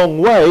in the wrong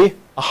way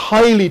a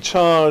highly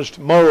charged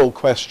moral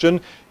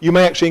question, you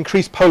may actually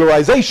increase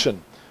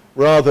polarization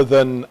rather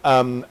than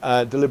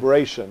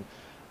deliberation.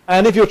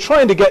 And if you're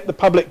trying to get the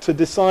public to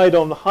decide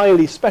on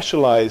highly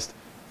specialized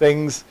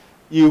things,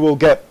 you will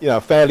get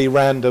fairly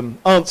random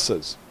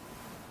answers.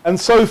 And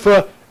so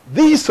for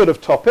these sort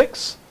of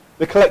topics,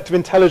 the collective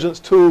intelligence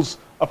tools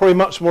are probably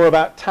much more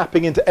about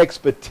tapping into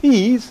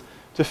expertise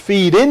to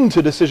feed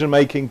into decision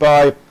making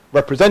by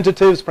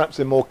representatives, perhaps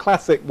in more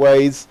classic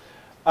ways.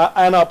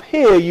 And up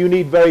here, you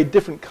need very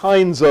different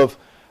kinds of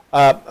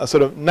a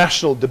sort of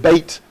national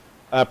debate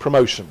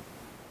promotion.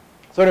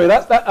 So anyway,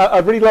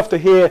 I'd really love to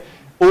hear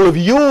all of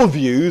your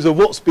views of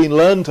what's been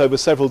learned over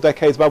several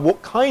decades about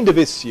what kind of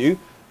issue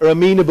are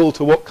amenable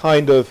to what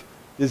kind of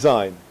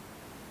design.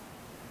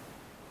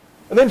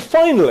 And then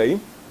finally,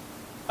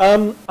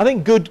 I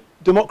think good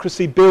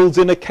democracy builds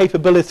in a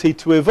capability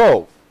to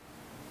evolve.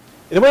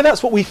 In a way,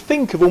 that's what we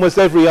think of almost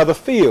every other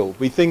field.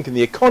 We think in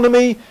the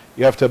economy,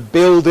 you have to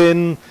build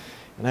in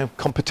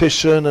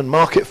competition and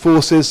market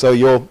forces so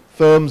your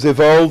firms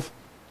evolve.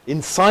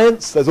 In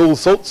science, there's all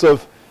sorts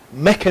of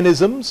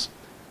mechanisms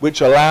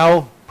which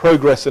allow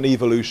progress and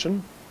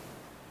evolution.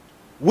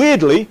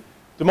 Weirdly,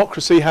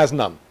 democracy has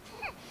none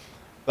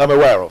that I'm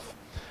aware of.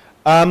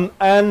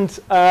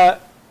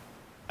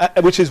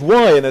 Which is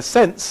why, in a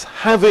sense,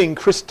 having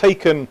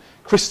taken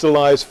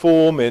crystallized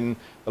form in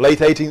the late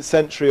 18th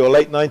century or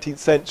late 19th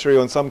century,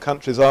 or in some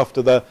countries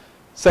after the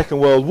Second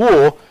World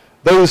War,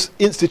 those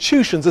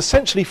institutions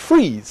essentially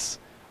freeze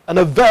and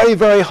are very,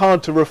 very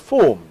hard to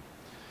reform.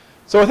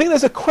 So I think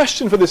there's a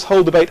question for this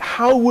whole debate: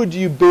 how would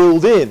you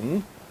build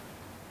in,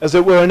 as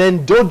it were, an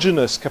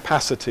endogenous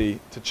capacity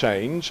to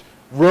change,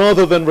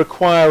 rather than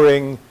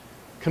requiring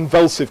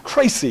convulsive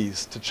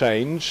crises to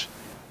change,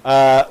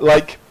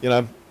 like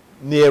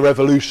near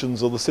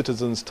revolutions or the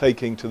citizens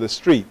taking to the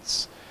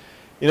streets?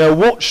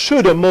 What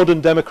should a modern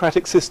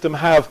democratic system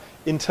have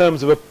in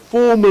terms of a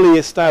formally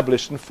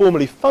established and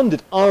formally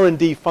funded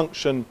R&D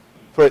function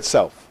for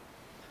itself?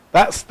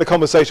 That's the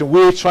conversation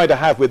we're trying to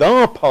have with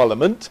our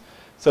parliament,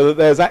 so that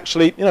there's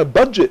actually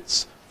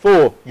budgets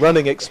for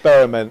running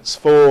experiments,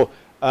 for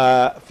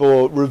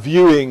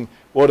reviewing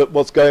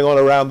what's going on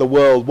around the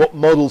world, what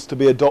models to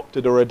be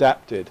adopted or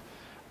adapted.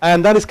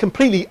 And that is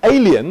completely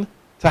alien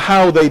to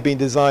how they've been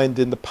designed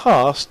in the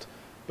past,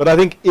 but I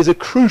think is a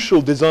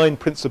crucial design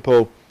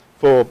principle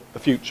for the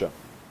future.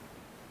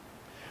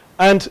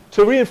 And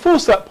to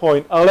reinforce that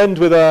point, I'll end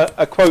with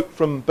a quote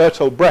from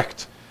Bertolt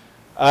Brecht.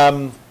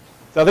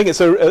 So I think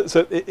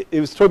it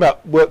was talking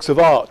about works of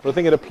art, but I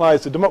think it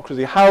applies to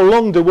democracy. How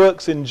long do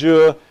works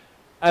endure?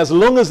 As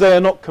long as they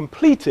are not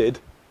completed,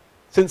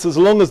 since as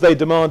long as they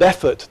demand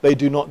effort, they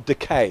do not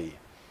decay.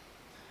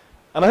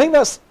 And I think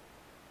that's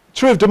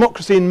true of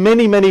democracy in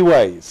many, many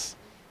ways.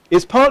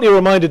 It's partly a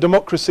reminder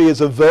democracy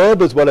is a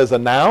verb as well as a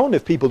noun.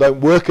 If people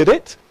don't work at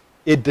it,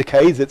 it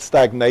decays, it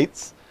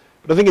stagnates.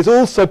 But I think it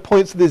also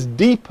points to this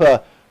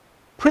deeper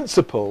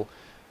principle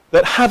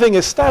that having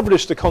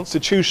established a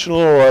constitutional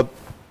or a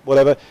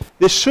whatever,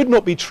 this should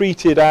not be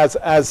treated as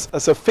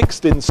a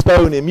fixed in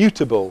stone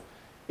immutable.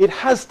 It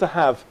has to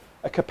have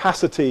a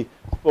capacity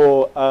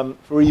for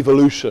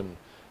evolution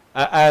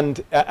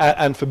and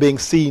for being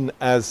seen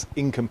as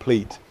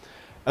incomplete.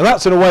 And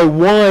that's in a way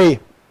why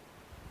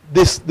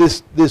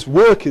this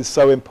work is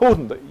so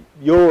important that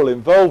you're all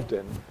involved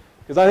in.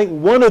 Because I think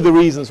one of the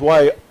reasons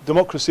why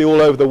democracy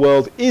all over the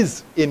world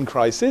is in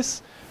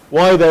crisis,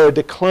 why there are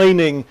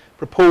declining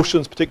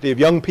proportions, particularly of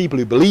young people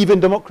who believe in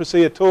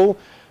democracy at all,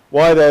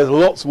 why there's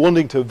lots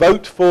wanting to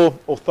vote for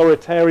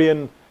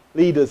authoritarian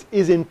leaders,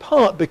 is in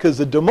part because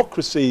the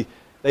democracy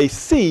they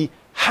see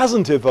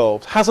hasn't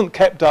evolved, hasn't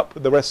kept up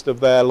with the rest of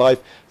their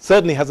life,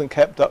 certainly hasn't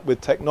kept up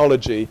with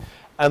technology,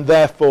 and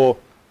therefore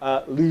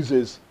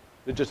loses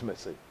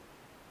legitimacy.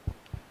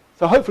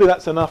 So hopefully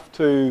that's enough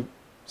to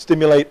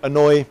stimulate,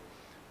 annoy,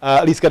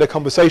 at least get a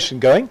conversation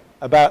going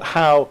about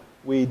how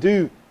we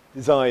do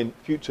design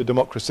future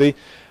democracy.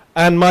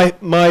 And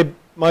my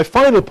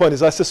final point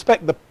is I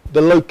suspect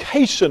the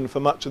location for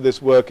much of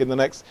this work in the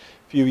next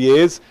few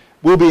years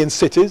will be in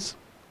cities.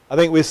 I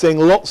think we're seeing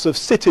lots of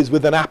cities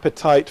with an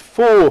appetite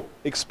for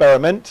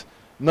experiment.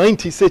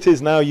 90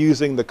 cities now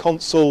using the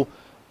Consul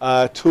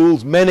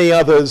tools, many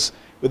others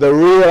with a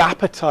real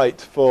appetite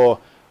for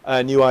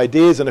new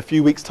ideas. In a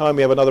few weeks' time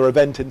we have another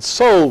event in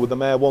Seoul with the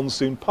Mayor Won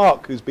Soon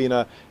Park, who's been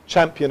a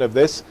champion of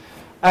this.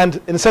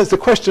 And in a sense the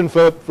question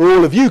for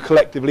all of you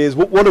collectively is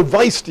what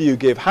advice do you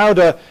give? How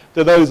do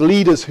those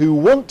leaders who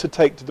want to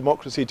take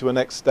democracy to a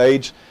next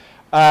stage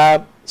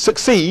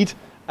succeed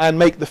and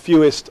make the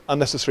fewest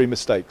unnecessary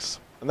mistakes?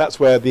 And that's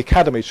where the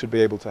Academy should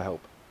be able to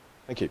help.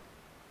 Thank you.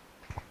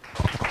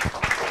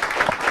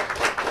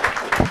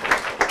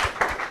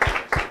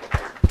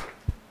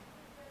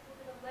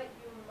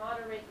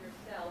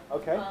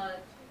 Okay.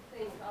 Two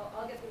things.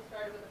 I'll get things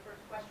started with the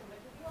first question. But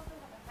do we also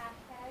have a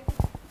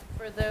hashtag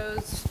for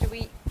those?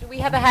 Do we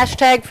have a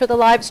hashtag for the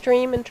live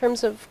stream in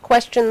terms of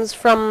questions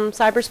from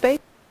cyberspace?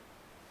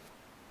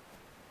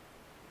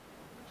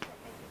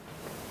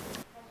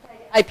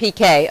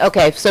 IPK.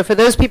 Okay. So for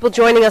those people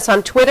joining us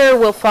on Twitter,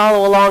 we'll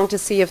follow along to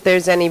see if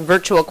there's any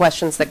virtual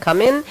questions that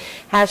come in.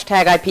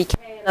 Hashtag IPK,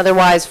 and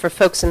otherwise for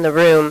folks in the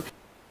room.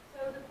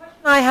 So the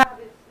question I have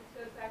is,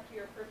 goes back to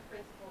your first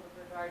principle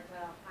with regard to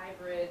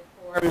hybrid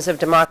forms of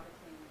democracy,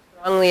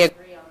 strongly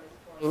agree on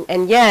this point.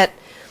 And yet,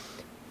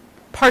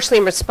 partially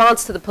in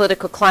response to the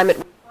political climate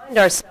we find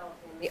ourselves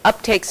in, the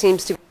uptake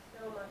seems to be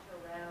so much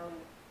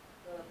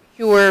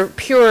around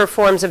pure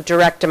forms of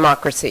direct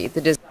democracy,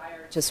 the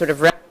desire to sort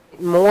of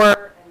replicate more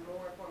and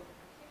more forms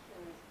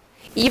of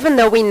petitions, even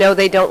though we know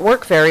they don't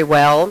work very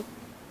well,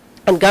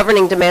 and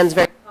governing demands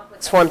very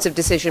complex forms of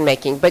decision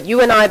making. But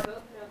you and I both know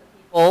the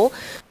people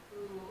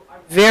who are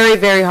very,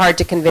 very hard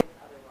to convince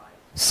otherwise.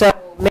 So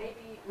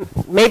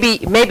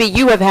maybe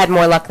you have had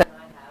more luck than I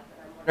have, and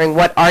I'm wondering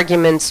what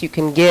arguments you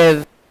can give,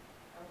 and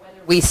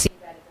whether we see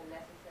that as a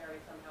necessary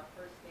somehow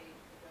first stage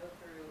to go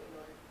through in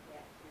order to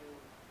get to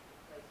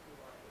the place we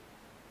want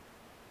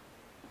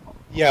to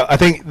be. Yeah, I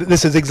think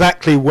this is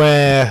exactly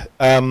where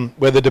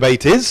the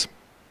debate is.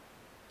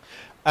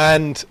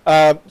 And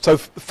so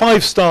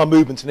Five-Star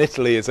Movement in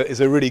Italy is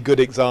a really good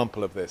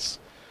example of this,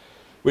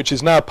 which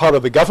is now part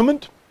of the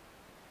government.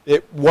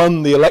 It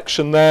won the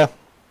election there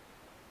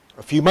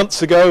a few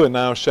months ago and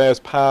now shares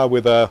power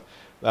with the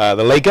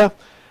Lega.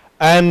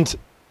 And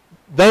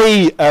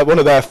they, one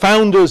of their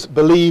founders,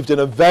 believed in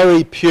a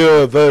very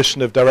pure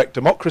version of direct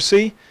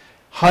democracy,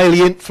 highly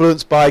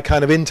influenced by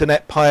kind of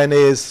internet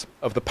pioneers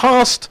of the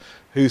past,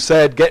 who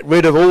said, get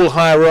rid of all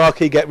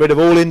hierarchy, get rid of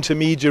all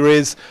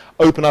intermediaries,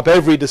 open up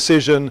every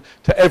decision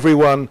to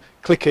everyone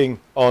clicking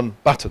on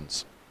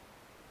buttons.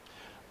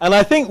 And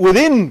I think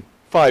within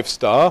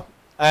Five-Star,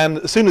 and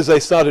as soon as they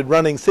started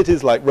running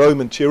cities like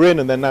Rome and Turin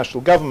and their national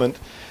government,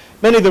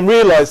 many of them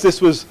realized this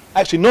was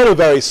actually not a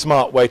very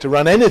smart way to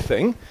run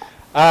anything,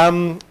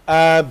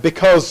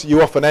 because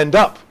you often end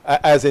up,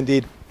 as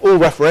indeed all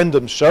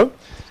referendums show,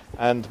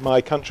 and my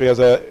country has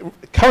a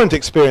current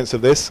experience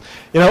of this,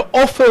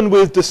 often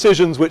with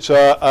decisions which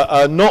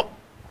are not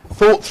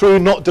thought through,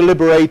 not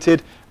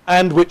deliberated,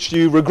 and which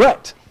you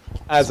regret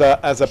as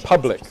a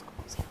public.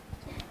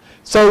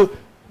 So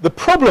the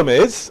problem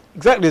is,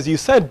 exactly as you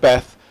said,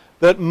 Beth,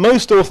 that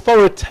most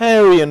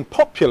authoritarian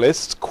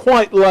populists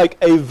quite like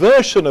a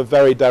version of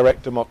very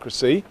direct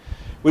democracy,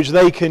 which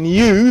they can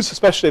use,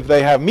 especially if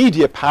they have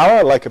media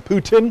power, like a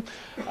Putin,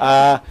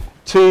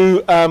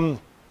 to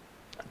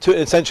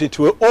essentially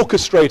to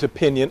orchestrate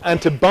opinion and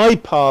to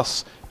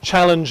bypass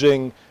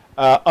challenging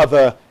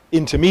other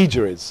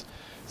intermediaries.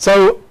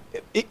 So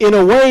in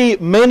a way,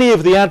 many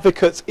of the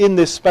advocates in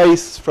this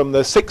space from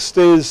the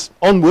 60s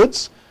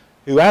onwards,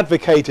 who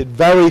advocated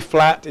very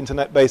flat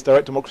internet-based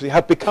direct democracy,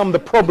 have become the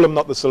problem,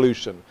 not the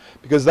solution,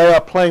 because they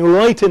are playing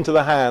right into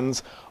the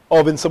hands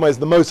of, in some ways,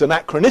 the most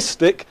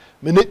anachronistic,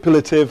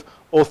 manipulative,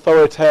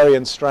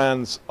 authoritarian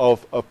strands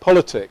of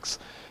politics.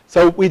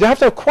 So we'd have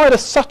to have quite a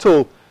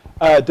subtle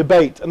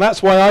debate, and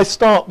that's why I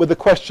start with the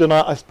question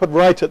I put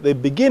right at the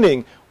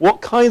beginning: what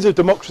kinds of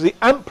democracy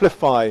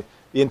amplify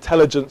the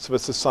intelligence of a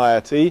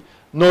society,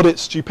 not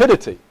its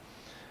stupidity?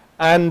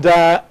 And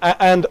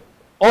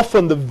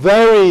often the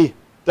very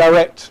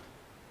direct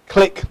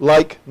click,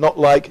 like, not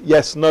like,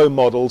 yes, no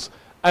models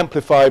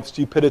amplify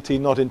stupidity,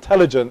 not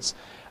intelligence.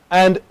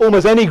 And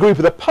almost any group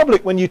of the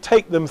public, when you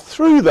take them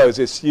through those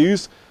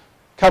issues,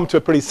 come to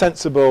a pretty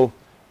sensible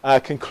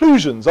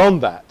conclusions on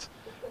that.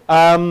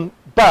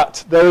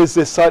 But there is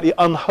this slightly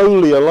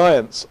unholy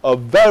alliance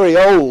of very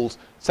old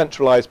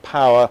centralized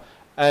power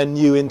and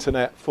new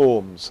internet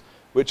forms,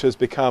 which has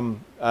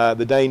become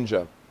the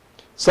danger.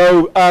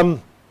 So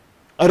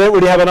I don't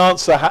really have an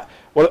answer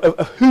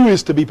who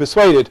is to be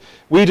persuaded.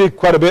 We did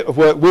quite a bit of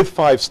work with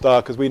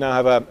Five-Star, because we now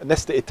have a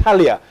Nesta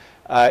Italia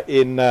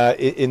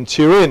in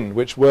Turin,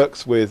 which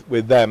works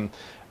with them,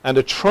 and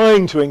are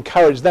trying to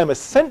encourage them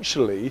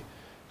essentially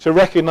to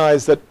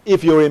recognize that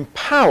if you're in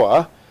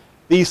power,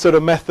 these sort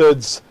of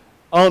methods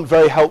aren't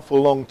very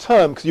helpful long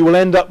term, because you will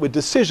end up with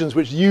decisions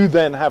which you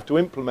then have to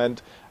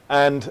implement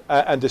and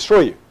destroy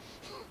you,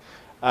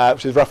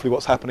 which is roughly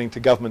what's happening to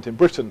government in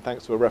Britain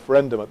thanks to a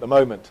referendum at the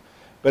moment.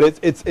 But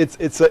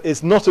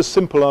it's not a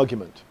simple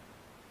argument.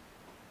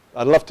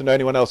 I'd love to know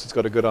anyone else who's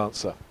got a good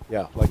answer.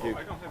 Yeah, like you.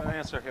 I don't have an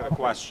answer, I have a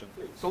question.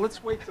 So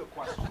let's wait till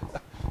questions.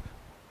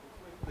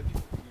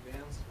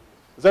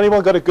 Has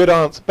anyone got a good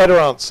answer, better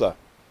answer?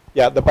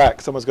 Yeah, at the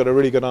back, someone's got a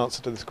really good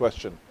answer to this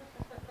question.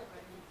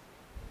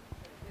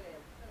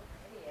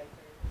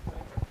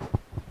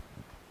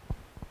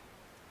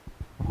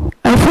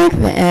 I think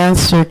the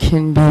answer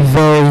can be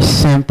very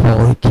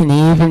simple. It can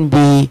even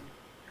be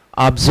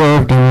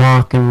observed in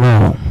rock and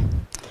roll.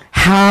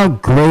 How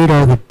great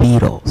are the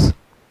Beatles?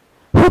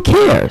 Who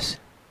cares?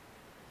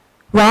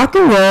 Rock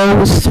and roll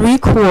was 3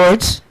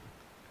 chords,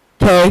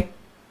 okay?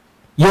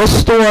 Your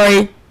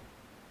story,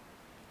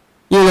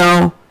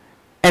 and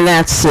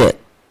that's it.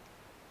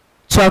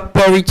 Chuck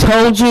Berry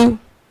told you,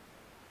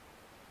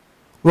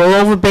 roll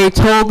over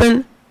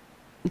Beethoven,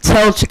 and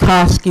tell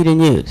Tchaikovsky the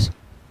news.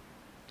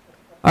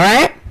 All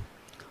right?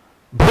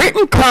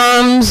 Britain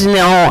comes,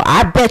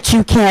 I bet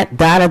you can't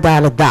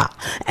da-da-da-da-da,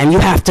 and you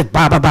have to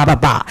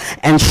ba-ba-ba-ba-ba,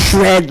 and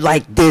shred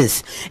like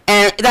this.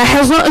 And that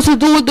has nothing to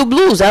do with the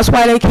blues. That's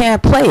why they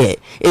can't play it.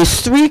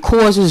 It's 3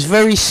 chords. It's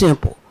very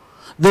simple.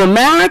 The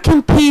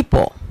American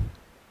people,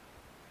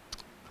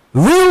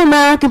 real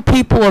American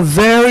people, are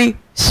very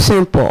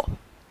simple.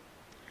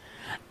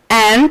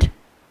 And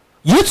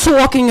you're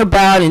talking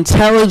about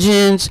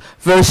intelligence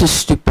versus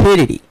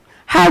stupidity.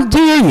 How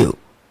dare you?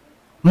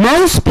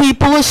 Most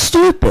people are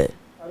stupid.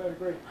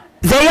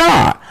 They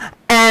are.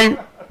 And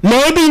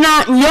maybe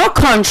not in your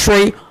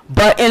country,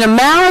 but in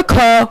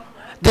America,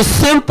 the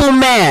simple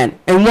man.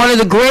 And one of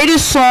the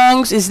greatest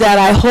songs is that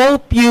I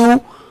hope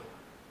you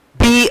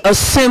be a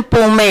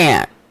simple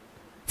man.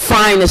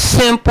 Find a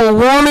simple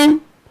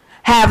woman,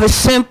 have a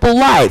simple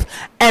life.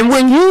 And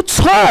when you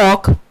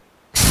talk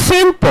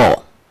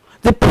simple,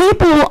 the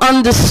people will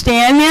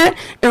understand that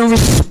and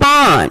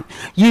respond.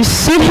 You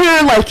sit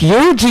here like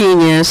you're a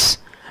genius,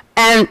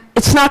 and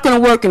it's not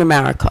going to work in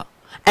America.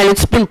 And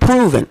it's been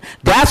proven.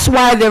 That's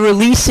why they're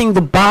releasing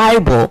the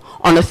Bible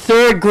on a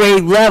 3rd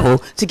grade level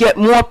to get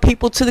more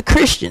people to the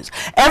Christians.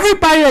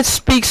 Everybody that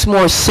speaks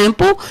more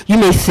simple, you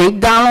may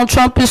think Donald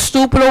Trump is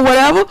stupid or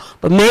whatever,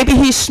 but maybe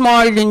he's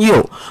smarter than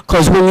you.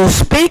 Because when you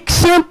speak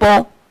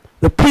simple,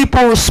 the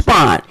people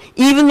respond,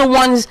 even the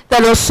ones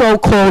that are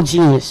so-called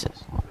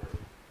geniuses.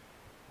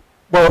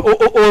 Well,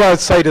 all I'd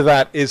say to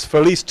that is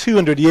for at least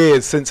 200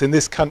 years since in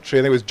this country,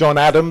 I think it was John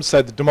Adams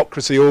said that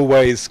democracy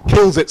always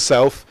kills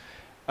itself,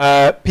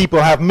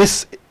 people have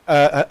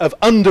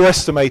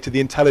underestimated the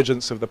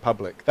intelligence of the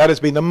public. That has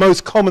been the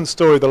most common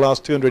story of the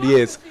last 200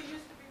 years. Democracy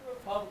used to be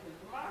Republicans.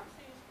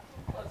 Democracy is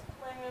Ku Klux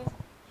Klans,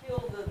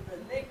 kill the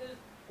niggers,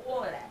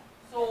 all of that.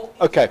 So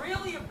it's Okay.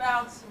 really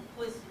about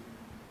simplicity.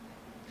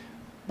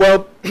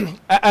 Well,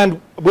 and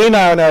we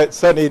now know,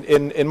 certainly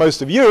in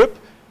most of Europe,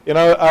 you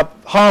know,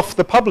 half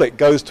the public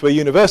goes to a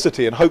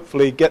university and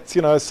hopefully gets,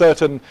 you know, a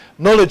certain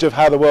knowledge of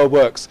how the world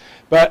works.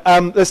 But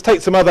let's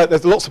take some other,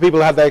 there's lots of people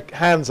who have their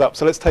hands up,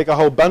 so let's take a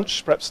whole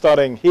bunch, perhaps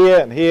starting here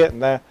and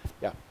there.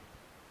 Yeah.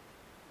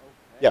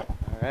 Yeah.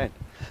 All right.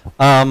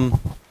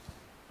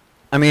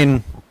 I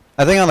mean,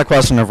 I think on the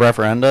question of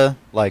referenda,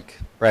 like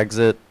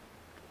Brexit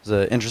is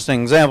an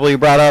interesting example you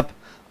brought up,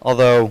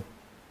 although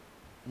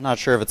I'm not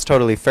sure if it's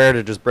totally fair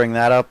to just bring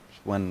that up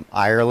when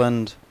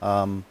Ireland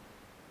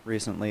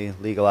recently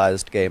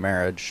legalized gay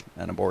marriage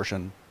and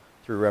abortion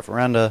through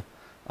referenda.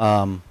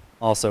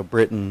 Also,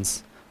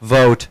 Britain's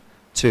vote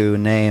to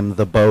name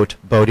the boat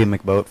Boaty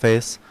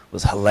McBoatface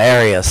was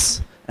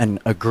hilarious and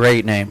a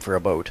great name for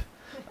a boat.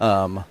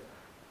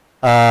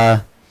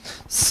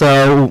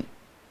 So,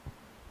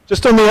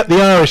 just on the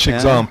Irish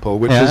example,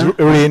 which is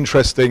really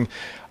interesting,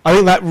 I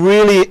think that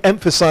really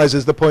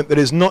emphasises the point that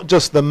it's not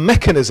just the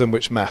mechanism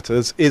which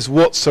matters, is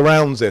what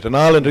surrounds it. And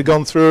Ireland had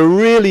gone through a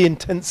really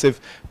intensive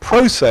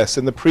process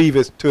in the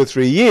previous 2 or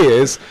 3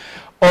 years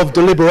of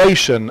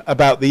deliberation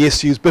about the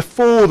issues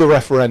before the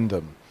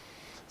referendum.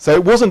 So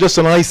it wasn't just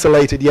an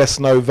isolated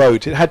yes-no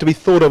vote. It had to be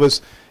thought of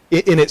as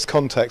in its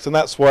context, and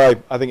that's why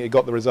I think it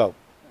got the result.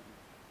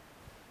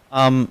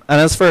 and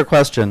as for a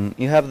question,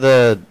 you have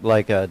the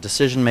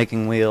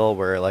decision-making wheel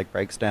where it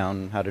breaks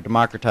down how to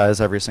democratize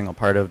every single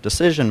part of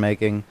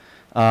decision-making,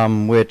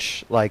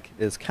 which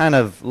is kind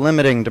of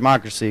limiting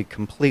democracy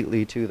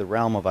completely to the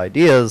realm of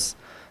ideas.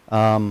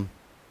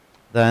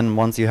 Then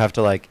once you have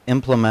to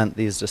implement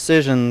these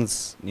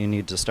decisions, you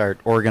need to start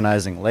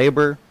organizing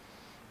labor.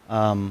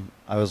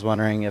 I was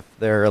wondering if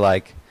there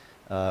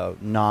are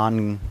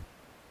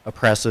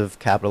non-oppressive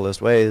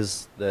capitalist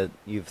ways that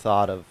you've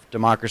thought of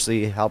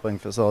democracy helping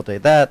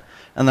facilitate that,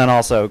 and then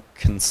also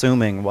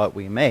consuming what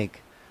we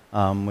make,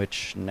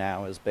 which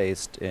now is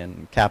based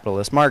in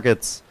capitalist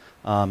markets.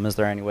 Is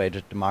there any way to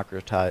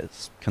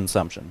democratize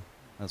consumption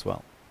as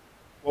well?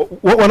 Well,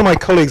 one of my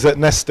colleagues at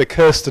Nesta,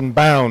 Kirsten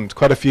Bound,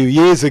 quite a few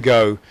years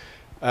ago,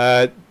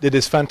 did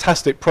this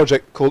fantastic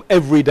project called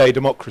Everyday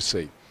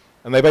Democracy.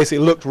 And they basically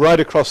looked right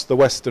across the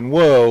Western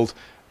world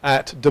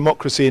at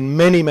democracy in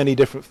many, many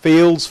different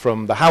fields,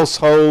 from the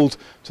household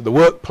to the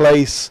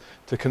workplace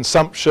to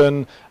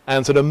consumption,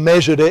 and sort of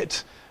measured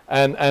it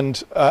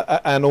and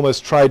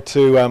almost tried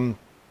to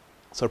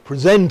sort of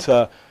present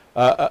a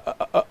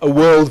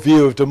world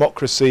view of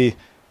democracy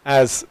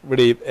as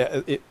really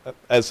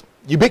as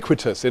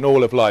ubiquitous in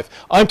all of life.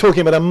 I'm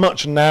talking about a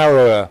much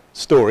narrower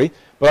story,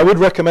 but I would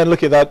recommend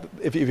looking at that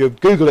if you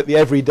Google it, the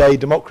Everyday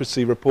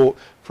Democracy report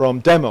from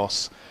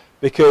Demos,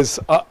 because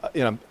I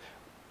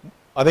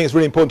think it's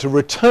really important to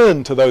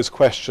return to those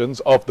questions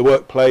of the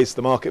workplace,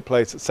 the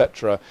marketplace,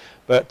 etc.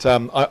 But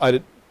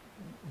I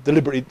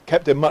deliberately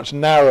kept it much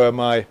narrower,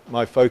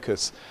 my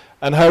focus.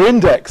 And her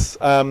index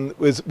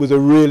was a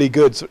really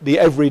good, the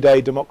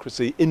Everyday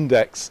Democracy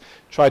Index,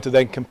 tried to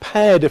then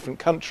compare different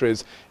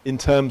countries in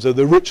terms of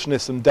the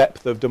richness and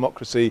depth of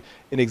democracy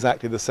in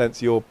exactly the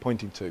sense you're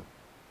pointing to.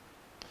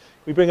 Can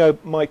we bring a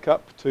mic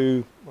up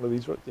to one of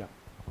these? Yeah.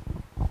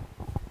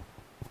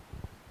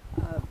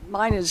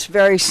 Mine is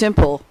very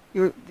simple.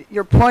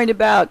 Your point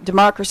about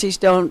democracies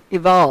don't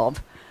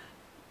evolve.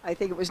 I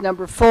think it was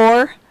number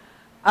 4.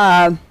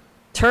 Term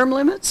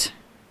limits.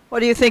 What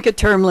do you think of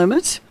term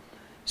limits?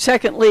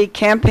 Secondly,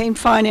 campaign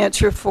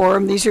finance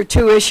reform. These are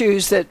 2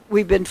 issues that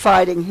we've been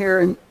fighting here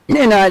in the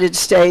United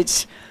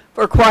States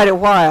for quite a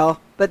while,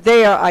 but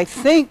they are, I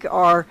think,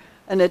 are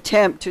an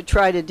attempt to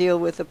try to deal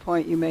with the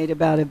point you made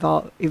about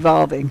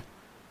evolving.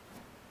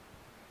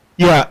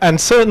 Yeah, and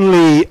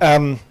certainly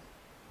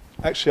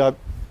actually, I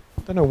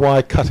don't know why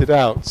I cut it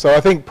out. So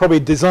I think probably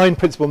design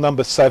principle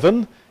number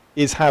 7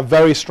 is have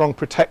very strong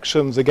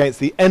protections against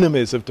the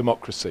enemies of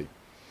democracy.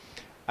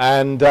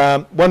 And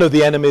one of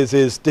the enemies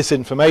is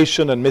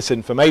disinformation and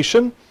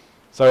misinformation.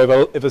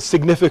 So if a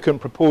significant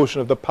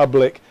proportion of the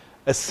public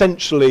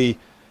essentially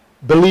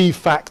believe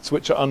facts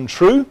which are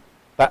untrue,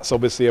 that's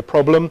obviously a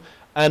problem.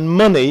 And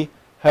money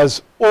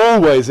has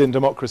always in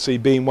democracy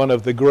been one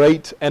of the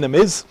great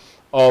enemies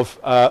of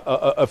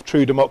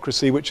true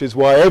democracy, which is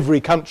why every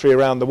country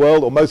around the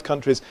world, or most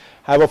countries,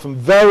 have often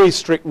very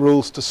strict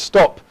rules to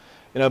stop,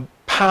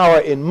 power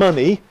in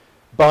money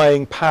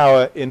buying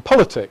power in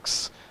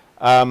politics.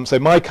 So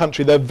my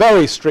country, there are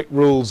very strict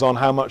rules on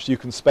how much you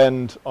can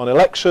spend on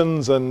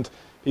elections, and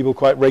people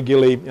quite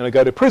regularly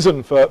go to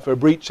prison for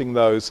breaching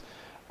those.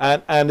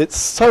 And it's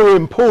so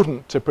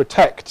important to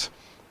protect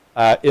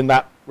in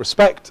that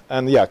respect.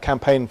 And yeah,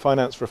 campaign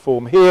finance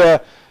reform here,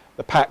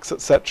 the PACs,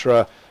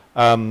 etc.,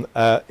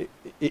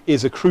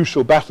 is a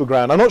crucial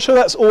battleground. I'm not sure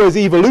that's always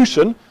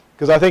evolution,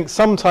 because I think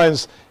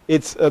sometimes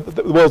it's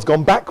the world's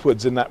gone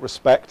backwards in that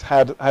respect,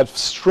 had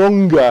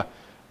stronger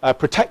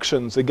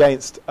protections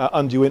against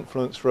undue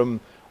influence from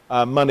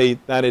money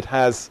than it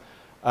has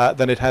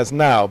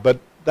now. But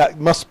that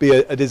must be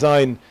a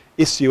design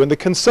issue. And the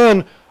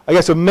concern, I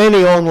guess, of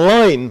many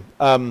online,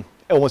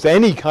 almost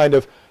any kind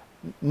of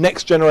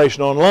next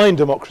generation online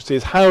democracy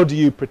is how do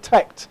you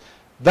protect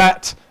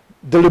that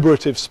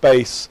deliberative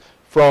space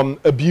from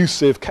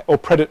abusive or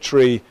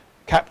predatory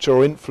capture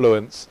or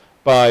influence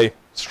by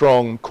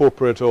strong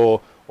corporate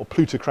or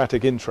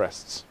plutocratic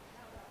interests.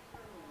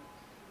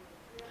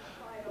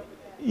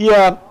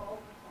 Yeah,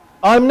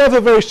 I'm never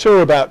very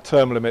sure about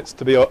term limits,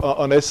 to be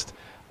honest.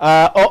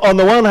 On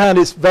the one hand,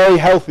 it's very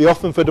healthy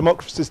often for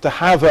democracies to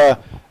have an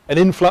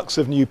influx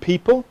of new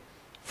people.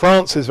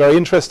 France is very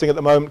interesting at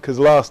the moment because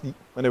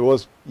when it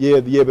was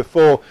the year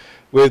before,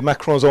 with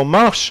Macron's En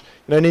Marche,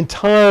 an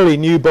entirely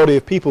new body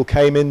of people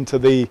came into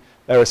their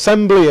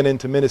assembly and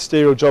into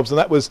ministerial jobs, and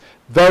that was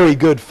very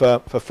good for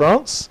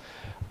France.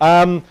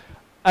 And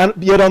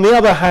yet, on the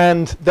other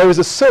hand, there is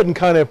a certain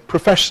kind of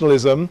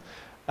professionalism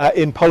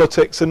in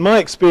politics. In my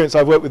experience,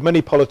 I've worked with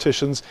many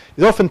politicians,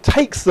 it often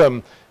takes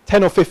them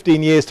 10 or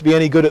 15 years to be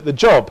any good at the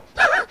job.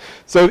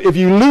 So if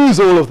you lose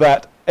all of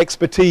that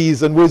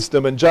expertise and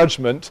wisdom and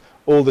judgment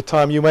all the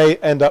time, you may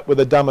end up with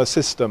a dumber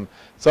system.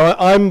 So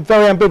I'm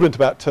very ambivalent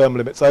about term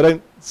limits. I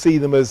don't see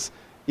them as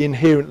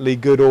inherently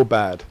good or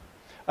bad.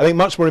 I think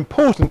much more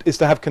important is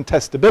to have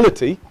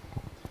contestability,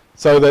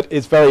 so that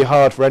it's very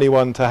hard for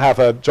anyone to have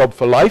a job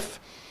for life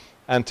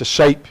and to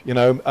shape,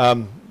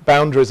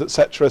 boundaries,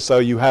 etc. So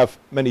you have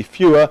many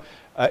fewer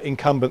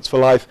incumbents for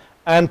life,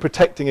 and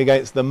protecting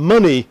against the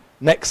money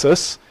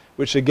nexus,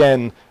 which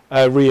again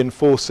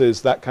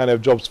reinforces that kind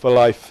of jobs for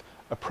life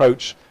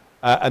approach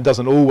and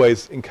doesn't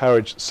always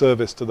encourage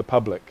service to the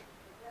public.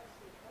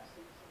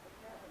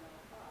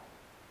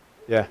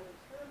 Yeah.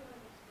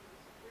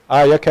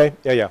 Okay.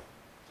 Yeah.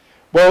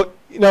 Well,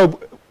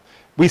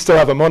 we still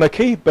have a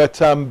monarchy, but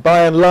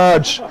by and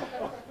large,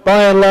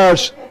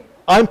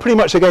 I'm pretty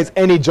much against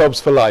any jobs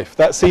for life.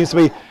 That seems to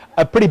be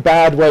a pretty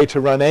bad way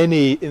to run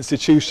any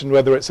institution,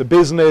 whether it's a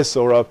business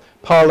or a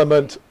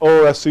parliament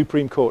or a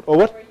Supreme Court or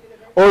what?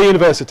 Or a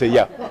university.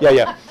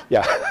 Yeah.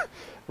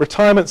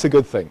 Retirement's a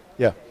good thing.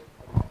 Yeah.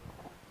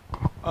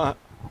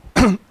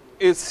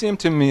 It seemed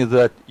to me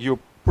that you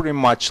pretty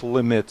much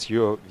limit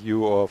your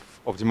view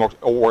of democracy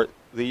or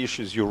the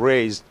issues you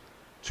raised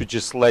to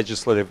just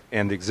legislative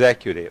and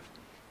executive.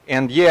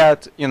 And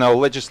yet,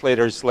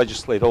 legislators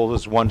legislate all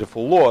those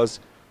wonderful laws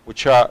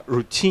which are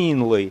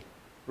routinely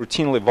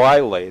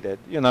violated.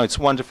 It's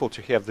wonderful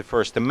to have the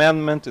First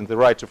Amendment and the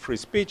right to free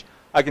speech.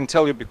 I can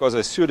tell you, because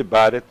I sued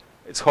about it,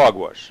 it's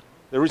hogwash.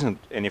 There isn't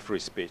any free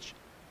speech.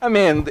 I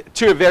mean,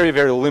 to a very,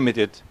 very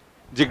limited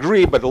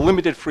degree, but a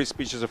limited free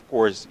speech, of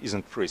course,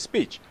 isn't free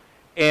speech.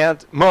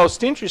 And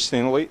most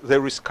interestingly,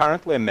 there is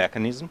currently a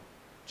mechanism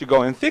to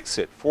go and fix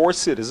it for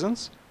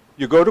citizens.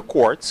 You go to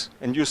courts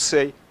and you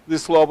say,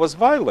 this law was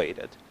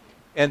violated.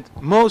 And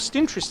most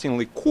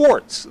interestingly,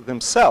 courts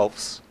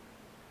themselves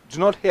do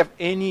not have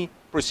any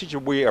procedure.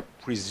 We are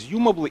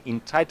presumably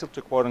entitled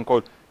to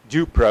quote-unquote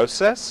due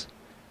process,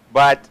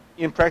 but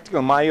in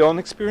my own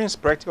experience,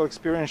 practical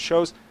experience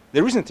shows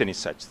there isn't any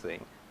such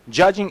thing.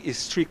 Judging is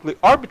strictly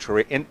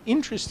arbitrary, and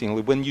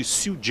interestingly, when you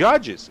sue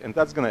judges, and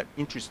that's going to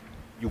interest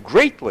you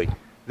greatly,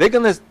 they're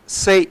going to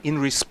say in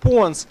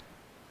response,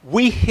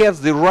 we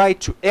have the right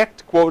to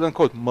act,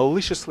 quote-unquote,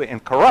 maliciously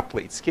and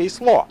corruptly. It's case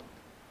law.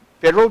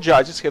 Federal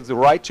judges have the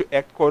right to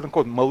act,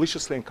 quote-unquote,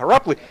 maliciously and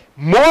corruptly.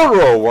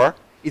 Moreover,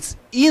 it's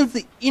in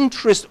the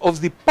interest of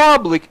the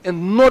public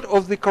and not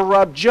of the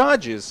corrupt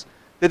judges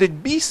that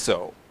it be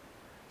so.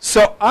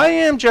 So I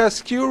am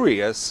just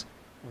curious,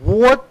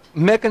 what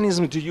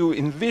mechanism do you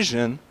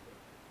envision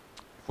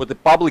for the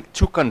public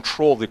to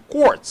control the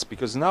courts?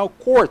 Because now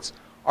courts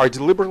are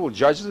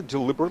judges are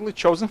deliberately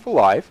chosen for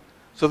life,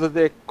 so that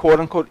they're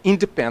quote-unquote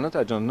independent.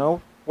 I don't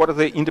know what are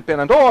they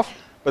independent of,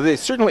 but they're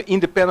certainly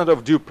independent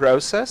of due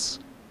process,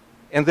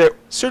 and they're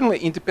certainly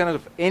independent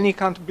of any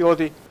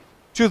accountability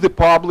to the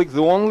public,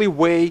 the only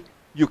way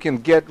you can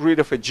get rid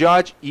of a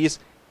judge is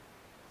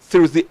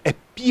through the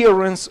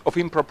appearance of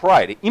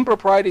impropriety.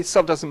 Impropriety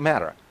itself doesn't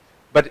matter.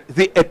 But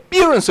the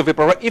appearance of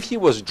impropriety, if he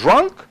was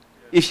drunk,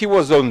 if he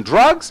was on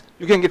drugs,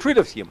 you can get rid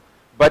of him.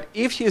 But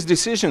if his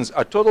decisions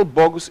are total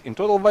bogus, in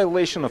total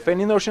violation of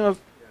any notion of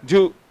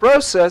due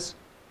process,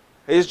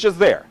 he's just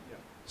there.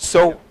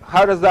 So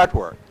how does that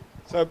work?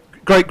 So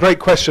great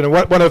question. And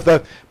one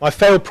of my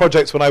failed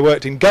projects when I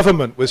worked in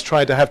government was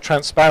trying to have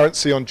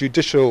transparency on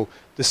judicial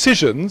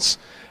decisions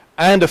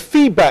and a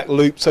feedback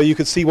loop so you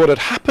could see what had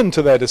happened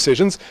to their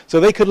decisions so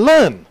they could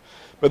learn.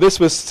 But this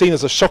was seen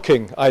as a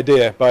shocking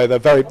idea by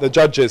the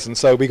judges, and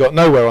so we got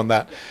nowhere on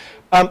that.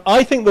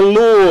 I think the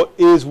law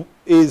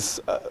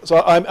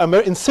so I'm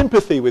in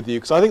sympathy with you,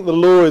 because I think the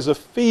law is a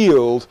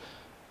field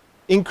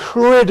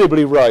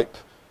incredibly ripe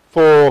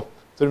for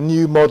the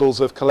new models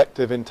of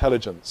collective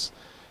intelligence.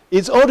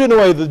 It's odd in a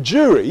way the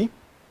jury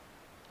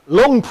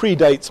long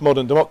predates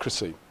modern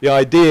democracy. The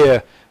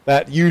idea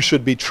that you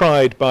should be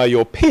tried by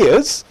your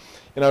peers,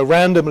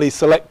 randomly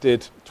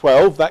selected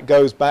 12, that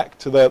goes back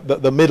to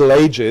the Middle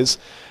Ages,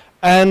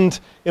 and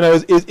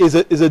there's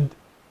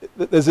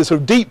this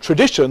sort of deep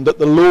tradition that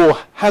the law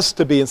has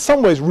to be in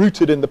some ways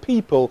rooted in the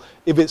people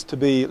if it's to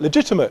be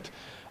legitimate,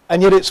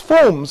 and yet its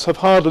forms have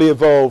hardly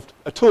evolved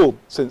at all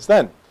since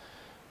then.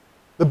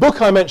 The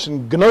book I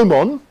mentioned,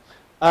 Gnomon,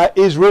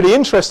 is really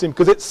interesting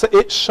because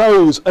it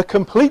shows a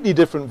completely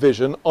different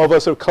vision of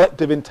a sort of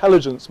collective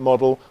intelligence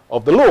model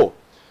of the law.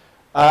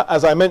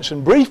 As I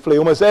mentioned briefly,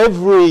 almost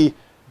every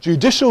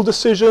judicial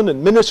decision,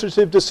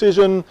 administrative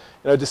decision,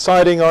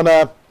 deciding on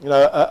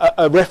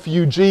a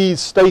refugee's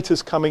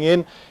status coming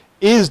in,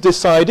 is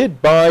decided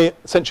by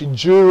essentially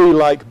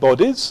jury-like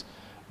bodies,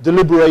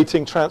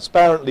 deliberating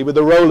transparently, with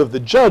the role of the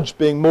judge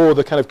being more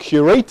the kind of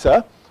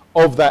curator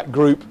of that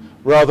group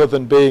rather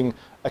than being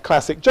a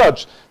classic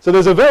judge. So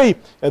there's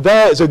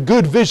there is a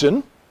good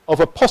vision of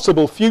a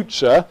possible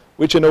future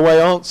which in a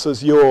way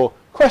answers your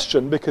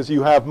question, because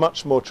you have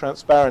much more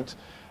transparent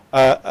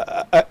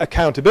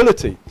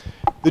accountability.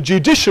 The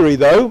judiciary,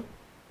 though,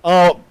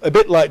 are a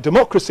bit like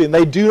democracy, and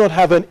they do not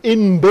have an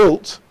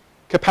inbuilt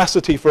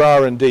capacity for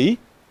R&D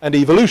and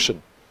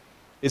evolution.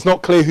 It's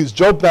not clear whose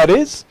job that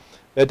is.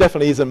 There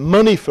definitely isn't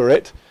money for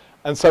it,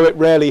 and so it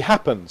rarely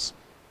happens.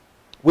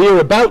 We are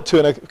about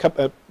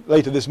to,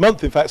 later this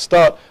month, in fact,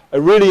 start a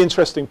really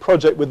interesting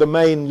project with the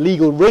main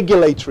legal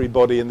regulatory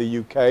body in the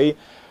UK,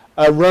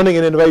 running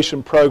an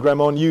innovation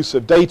program on use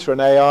of data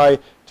and AI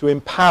to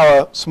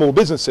empower small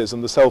businesses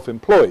and the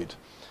self-employed.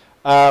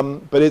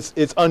 But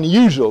it's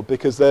unusual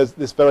because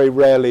this very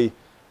rarely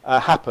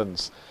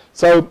happens.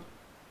 So,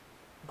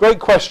 great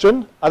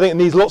question. I think it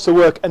needs lots of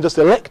work, and just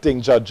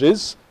electing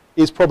judges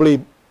is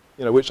probably,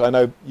 which I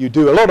know you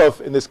do a lot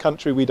of in this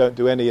country. We don't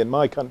do any in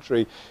my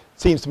country.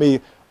 Seems to me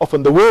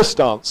often the worst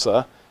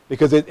answer,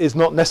 because it is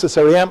not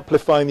necessarily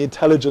amplifying the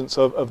intelligence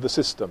of the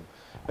system.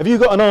 Have you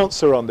got an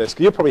answer on this?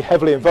 Because you're probably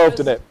heavily involved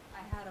in it.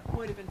 I had a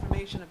point of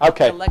information about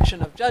the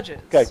election of judges,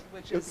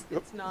 which is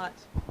it's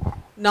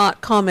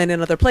not common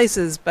in other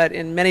places, but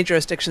in many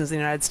jurisdictions in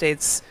the United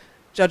States,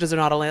 judges are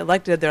not only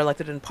elected, they're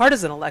elected in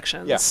partisan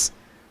elections,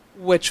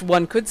 which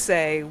one could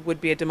say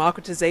would be a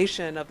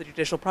democratization of the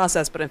judicial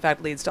process, but in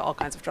fact leads to all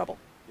kinds of trouble.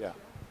 Yeah.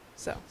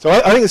 So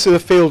I think this is a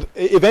field,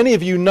 if any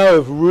of you know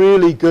of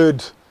really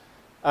good,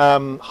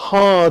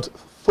 hard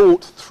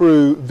thought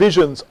through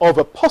visions of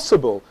a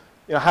possible,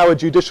 how a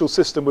judicial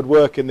system would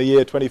work in the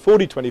year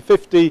 2040,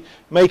 2050,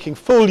 making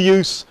full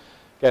use,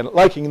 again,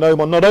 liking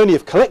Gnomon, not only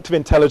of collective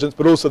intelligence,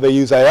 but also they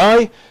use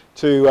AI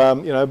to,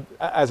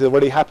 as it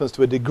already happens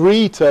to a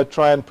degree, to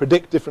try and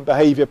predict different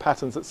behavior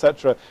patterns,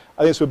 etc.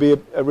 I think this would be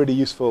a really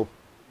useful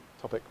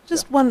topic.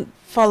 Just one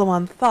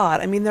follow-on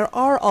thought. I mean, there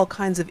are all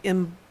kinds of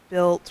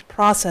inbuilt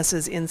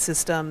processes in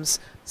systems,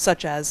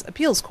 such as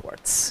appeals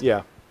courts,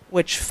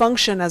 which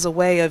function as a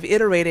way of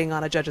iterating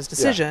on a judge's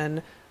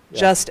decision,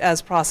 just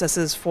as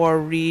processes for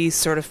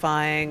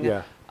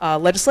recertifying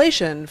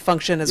legislation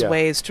function as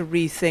ways to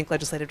rethink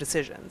legislative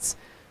decisions.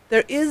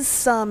 There is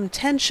some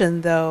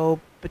tension, though,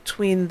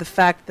 between the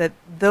fact that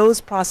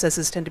those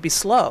processes tend to be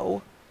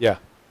slow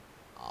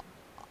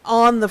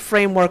on the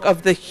framework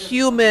of the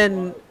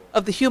human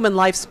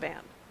lifespan.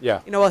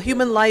 A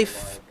human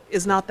life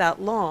is not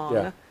that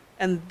long,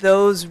 and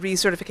those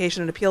recertification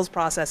and appeals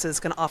processes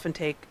can often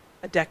take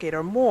a decade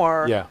or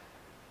more.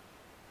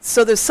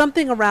 So there's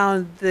something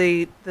around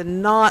the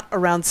knot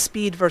around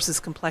speed versus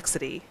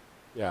complexity,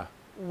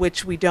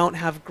 which we don't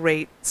have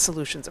great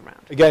solutions around.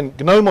 Again,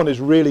 Gnomon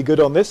is really good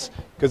on this,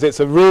 because it's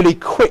a really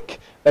quick,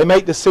 they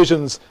make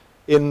decisions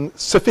in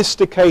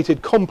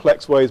sophisticated,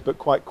 complex ways, but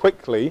quite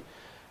quickly.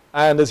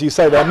 And as you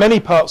say, there are many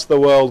parts of the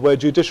world where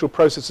judicial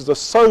processes are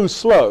so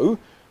slow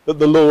that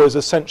the law is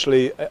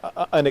essentially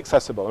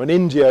inaccessible. In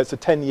India, it's a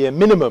 10-year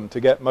minimum to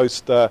get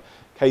most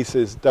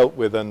cases dealt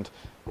with, and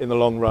in the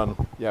long run,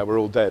 we're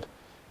all dead.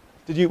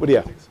 Did you?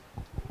 Well,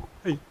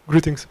 Hey,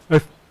 greetings.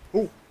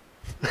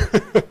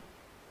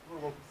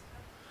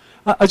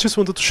 I just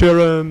wanted to share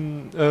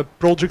a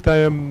project I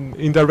am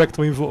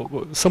indirectly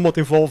somewhat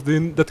involved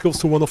in that goes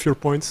to one of your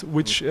points,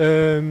 which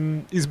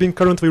is being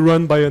currently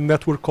run by a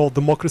network called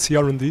Democracy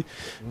R&D.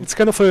 It's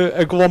kind of a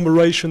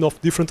agglomeration of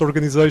different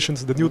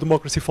organizations: the New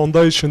Democracy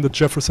Foundation, the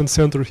Jefferson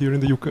Center here in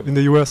the UK, in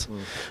the US,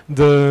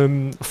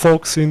 the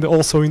folks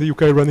also in the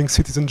UK running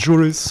citizen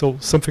juries, so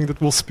something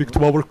that will speak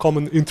to our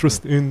common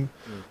interest in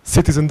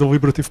citizen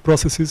deliberative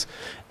processes,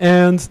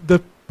 and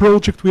the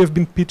project we have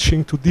been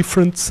pitching to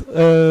different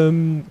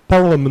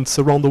parliaments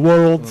around the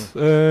world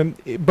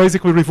it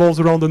basically revolves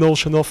around the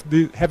notion of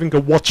having a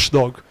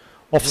watchdog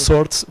of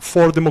sorts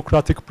for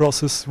democratic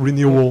process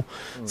renewal.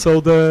 So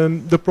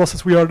the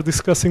process we are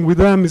discussing with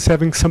them is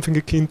having something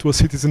akin to a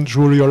citizen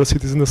jury or a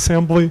citizen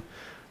assembly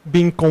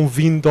being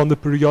convened on a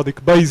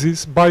periodic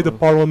basis by the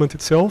parliament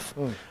itself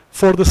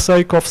for the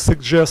sake of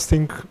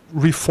suggesting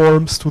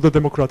reforms to the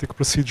democratic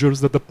procedures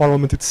that the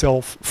parliament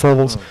itself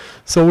follows.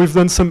 So we've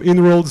done some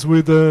inroads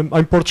with,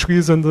 I'm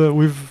Portuguese, and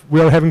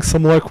we are having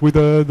some luck with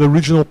the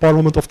regional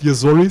parliament of the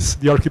Azores,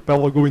 the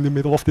archipelago in the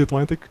middle of the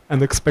Atlantic,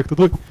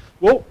 unexpectedly.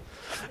 Whoa!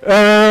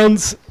 And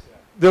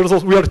there's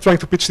also, we are trying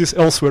to pitch this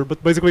elsewhere,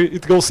 but basically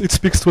it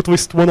speaks to at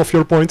least one of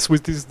your points,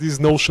 with this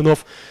notion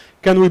of,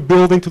 can we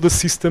build into the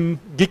system,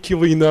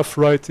 geekily enough,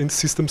 right, in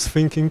systems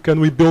thinking, can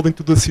we build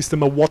into the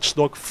system a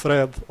watchdog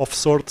thread of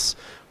sorts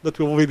that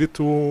will lead it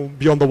to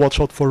be on the watch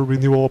out for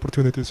renewal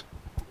opportunities?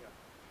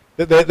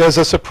 There's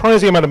a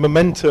surprising amount of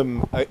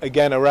momentum,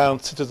 again, around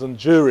citizen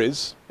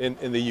juries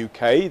in the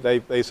UK.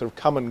 They sort of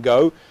come and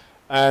go.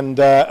 And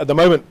at the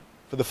moment,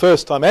 for the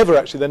first time ever,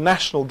 actually, the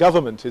national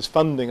government is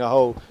funding a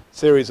whole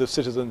series of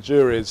citizen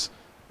juries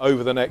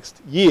over the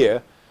next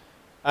year.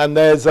 And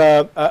there's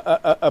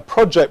a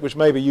project which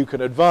maybe you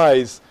can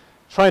advise,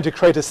 trying to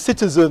create a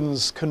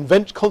citizens'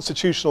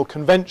 constitutional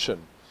convention,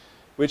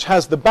 which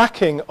has the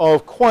backing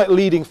of quite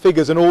leading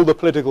figures in all the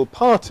political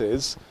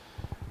parties,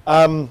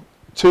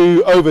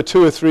 to, over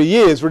 2 or 3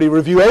 years, really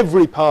review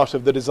every part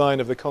of the design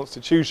of the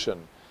Constitution.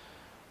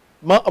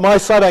 My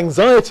slight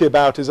anxiety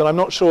about it is, and I'm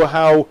not sure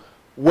how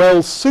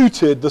well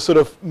suited the sort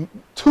of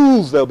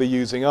tools they'll be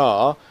using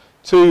are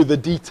to the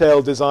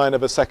detailed design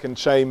of a second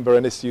chamber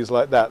and issues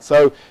like that.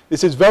 So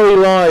this is very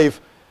live.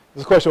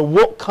 There's a question of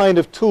what kind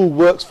of tool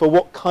works for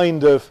what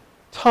kind of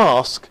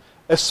task,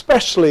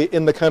 especially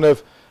in the kind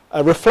of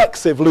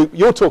reflexive loop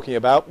you're talking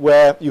about,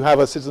 where you have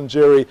a citizen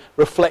jury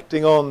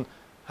reflecting on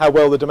how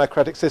well the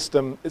democratic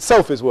system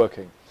itself is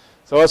working.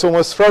 So I just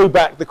almost throw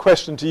back the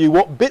question to you,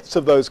 what bits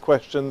of those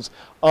questions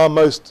are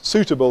most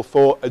suitable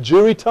for a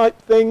jury type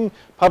thing,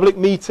 public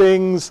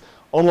meetings,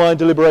 online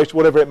deliberation,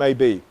 whatever it may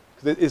be?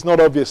 Because it's not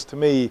obvious to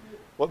me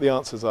what the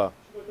answers are.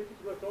 Should I take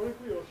it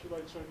rhetorically, or should I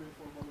chime in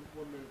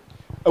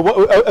for 1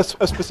 minute?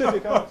 A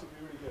specific answer.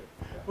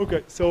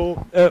 Okay, so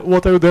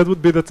what I would add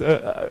would be that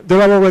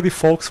there are already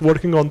folks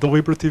working on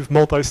deliberative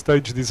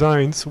multi-stage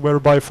designs,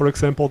 whereby, for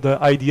example, the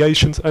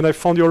ideations, and I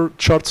found your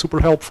chart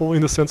super helpful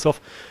in the sense of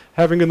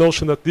having a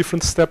notion that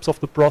different steps of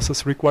the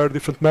process require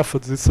different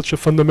methods. It's such a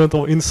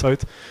fundamental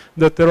insight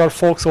that there are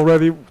folks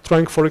already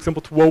trying, for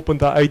example, to open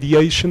the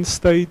ideation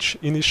stage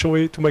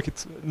initially to make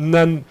it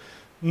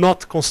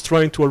not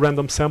constrained to a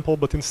random sample,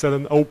 but instead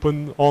an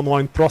open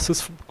online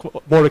process,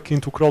 more akin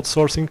to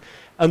crowdsourcing,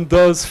 and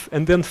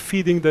then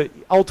feeding the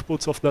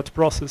outputs of that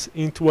process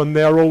into a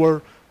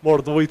narrower,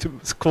 more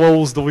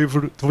closed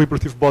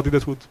deliberative body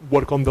that would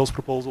work on those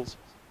proposals.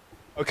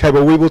 Okay,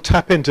 well, we will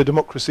tap into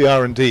democracy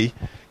R&D,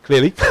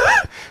 clearly.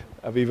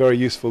 That'd be very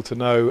useful to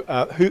know.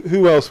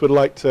 Who else would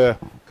like to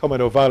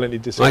comment or violently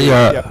disagree?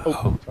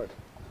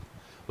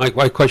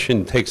 My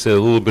question takes a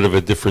little bit of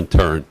a different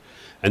turn,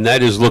 and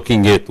that is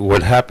looking at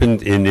what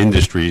happened in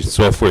industry,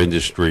 software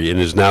industry, and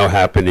is now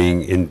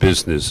happening in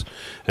business.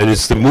 And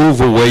it's the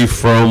move away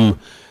from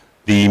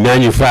the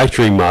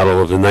manufacturing model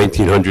of the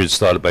 1900s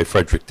started by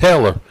Frederick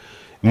Taylor,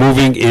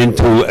 moving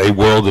into a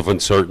world of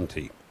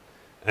uncertainty.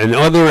 And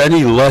are there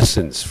any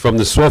lessons from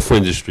the software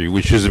industry,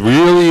 which has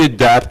really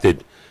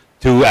adapted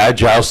to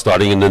Agile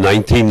starting in the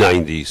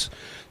 1990s,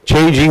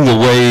 changing the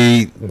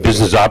way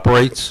business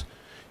operates,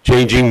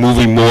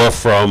 moving more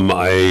from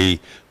a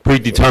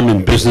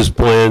predetermined business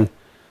plan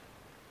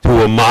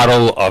to a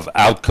model of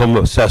outcome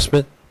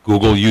assessment?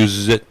 Google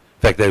uses it. In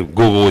fact,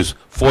 Google was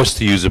forced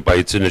to use it by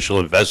its initial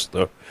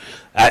investor.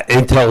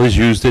 Intel has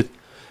used it.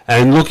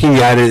 And looking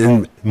at it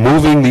and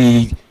moving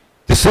the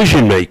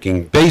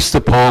decision-making based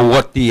upon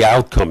what the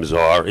outcomes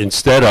are,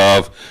 instead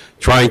of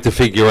trying to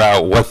figure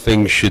out what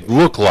things should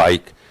look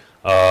like,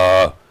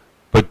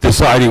 but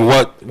deciding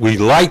what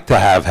we'd like to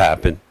have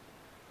happen,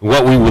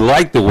 what we would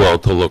like the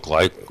world to look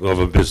like of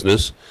a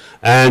business,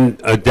 and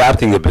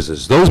adapting the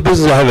business. Those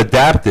businesses that have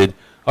adapted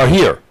are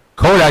here.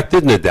 Kodak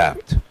didn't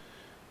adapt.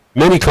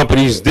 Many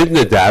companies didn't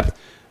adapt,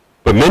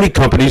 but many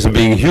companies are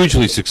being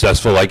hugely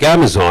successful, like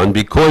Amazon,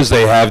 because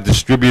they have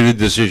distributed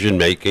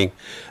decision-making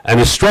and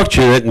a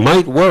structure that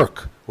might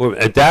work, or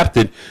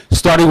adapted,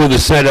 starting with a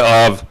set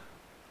of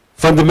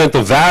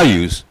fundamental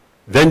values,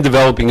 then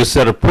developing a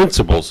set of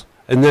principles,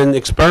 and then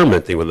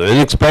experimenting with them, and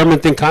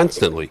experimenting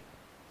constantly.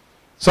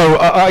 So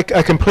I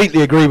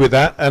completely agree with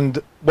that,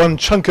 and one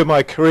chunk of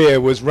my career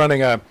was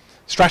running a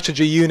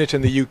strategy unit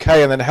in the UK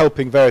and then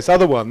helping various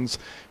other ones,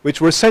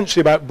 which were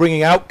essentially about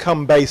bringing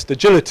outcome-based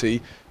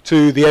agility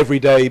to the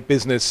everyday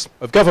business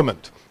of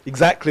government,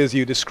 exactly as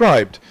you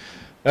described.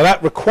 Now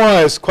that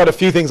requires quite a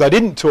few things I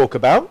didn't talk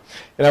about.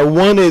 You know,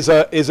 one is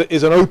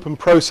an open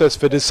process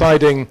for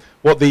deciding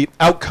what the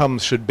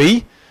outcomes should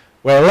be,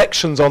 where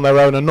elections on their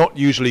own are not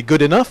usually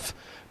good enough.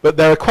 But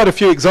there are quite a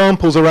few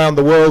examples around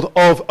the world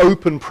of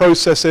open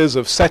processes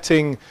of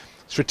setting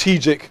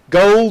strategic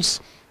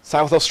goals.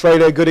 South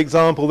Australia, a good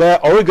example there.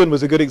 Oregon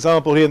was a good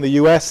example here in the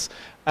US,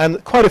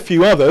 and quite a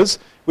few others,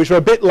 which are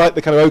a bit like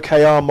the kind of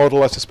OKR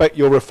model I suspect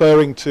you're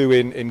referring to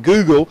in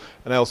Google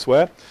and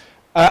elsewhere.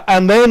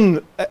 And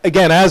then,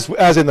 again,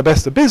 as in the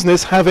best of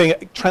business, having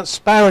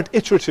transparent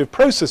iterative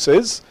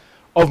processes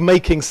of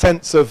making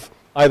sense of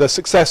either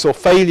success or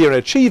failure in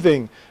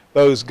achieving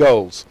those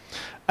goals.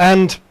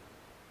 And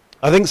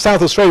I think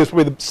South Australia is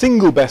probably the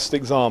single best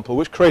example,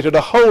 which created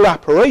a whole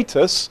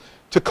apparatus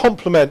to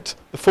complement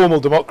the formal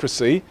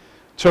democracy,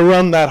 to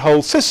run that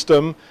whole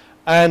system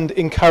and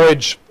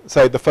encourage,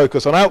 say, the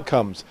focus on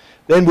outcomes.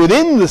 Then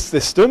within the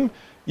system,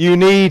 you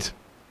need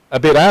a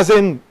bit as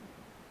in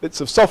bits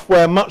of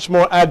software, much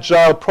more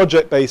agile,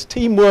 project-based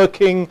team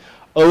working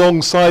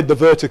alongside the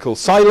vertical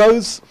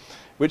silos,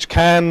 which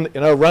can,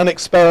 you know, run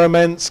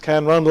experiments,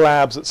 can run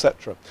labs,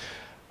 etc.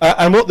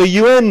 And what the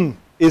UN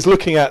is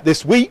looking at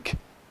this week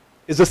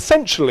is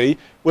essentially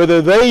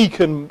whether they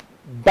can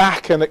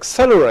back and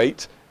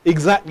accelerate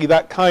exactly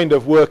that kind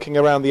of working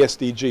around the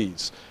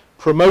SDGs,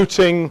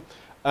 promoting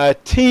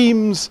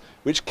teams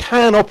which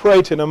can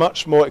operate in a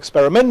much more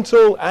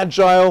experimental,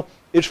 agile,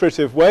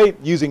 iterative way,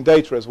 using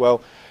data as well,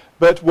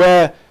 but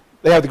where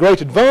they have the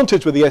great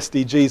advantage with the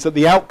SDGs that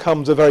the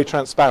outcomes are very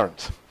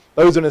transparent.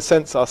 Those, in a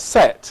sense, are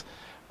set,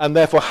 and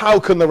therefore how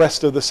can the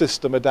rest of the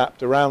system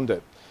adapt around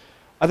it?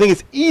 I think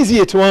it's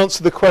easier to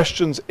answer the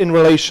questions in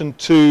relation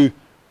to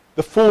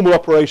the formal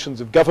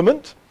operations of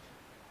government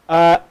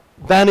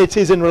than it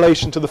is in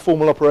relation to the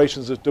formal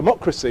operations of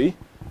democracy,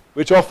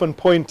 which often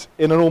point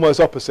in an almost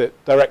opposite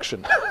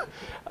direction.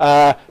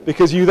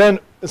 Because you then,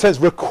 in a sense,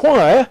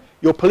 require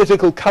your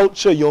political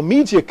culture, your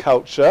media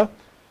culture,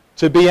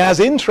 to be as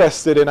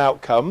interested in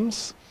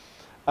outcomes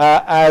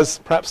as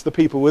perhaps the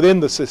people within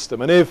the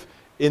system. And if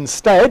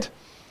instead,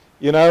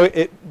 you know,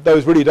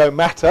 those really don't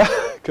matter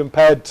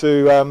compared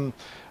to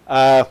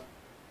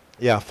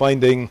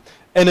finding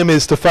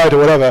enemies to fight or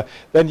whatever,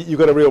 then you've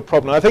got a real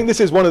problem. I think this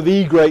is one of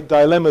the great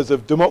dilemmas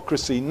of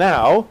democracy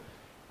now,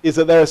 is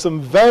that there are some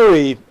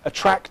very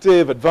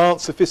attractive,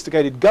 advanced,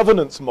 sophisticated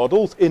governance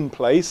models in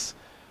place,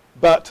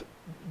 but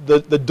the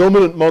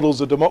dominant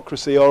models of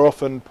democracy are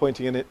often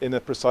pointing in a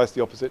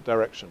precisely opposite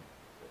direction.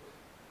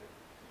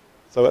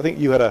 So I think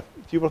you had do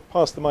you want to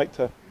pass the mic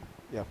to,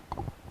 yeah.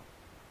 I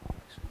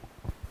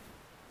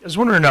was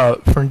wondering,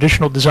 for an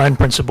additional design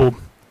principle,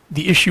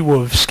 the issue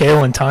of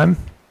scale and time,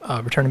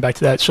 returning back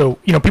to that. So,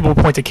 you know, people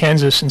will point to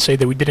Kansas and say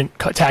that we didn't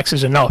cut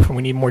taxes enough and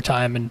we need more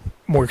time and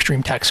more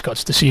extreme tax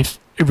cuts to see if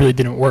it really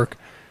didn't work.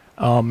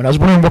 And I was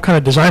wondering what kind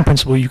of design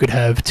principle you could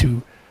have to,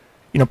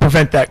 you know,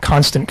 prevent that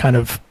constant kind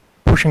of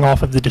pushing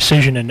off of the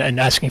decision and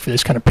asking for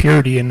this kind of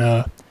purity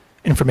in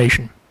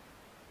information.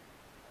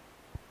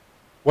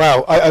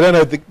 Wow, I don't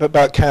know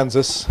about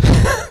Kansas.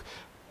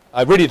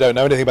 I really don't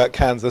know anything about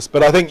Kansas,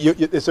 but I think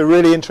it's a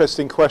really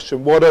interesting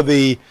question. What are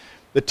the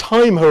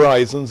time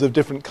horizons of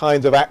different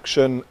kinds of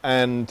action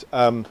and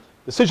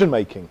decision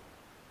making?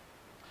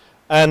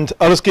 And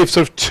I'll just give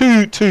sort of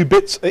two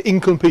bits,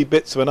 incomplete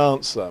bits of an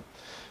answer.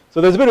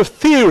 So there's a bit of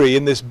theory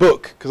in this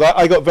book, because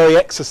I got very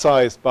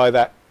exercised by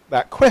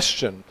that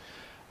question.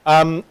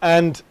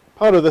 And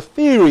part of the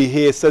theory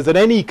here says that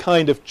any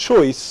kind of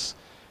choice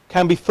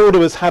can be thought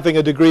of as having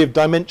a degree of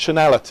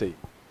dimensionality.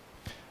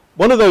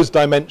 One of those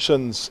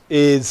dimensions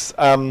is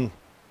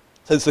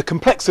the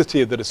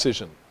complexity of the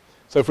decision.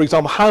 So, for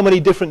example, how many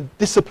different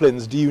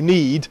disciplines do you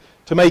need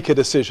to make a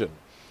decision,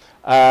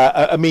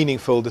 a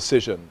meaningful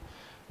decision?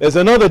 There's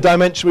another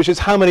dimension, which is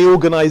how many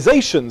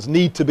organizations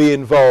need to be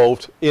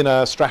involved in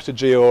a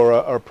strategy or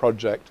a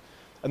project.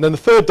 And then the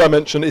third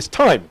dimension is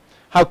time.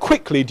 How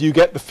quickly do you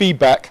get the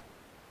feedback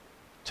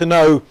to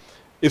know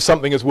if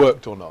something has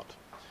worked or not?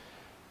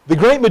 The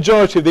great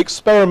majority of the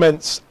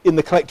experiments in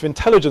the collective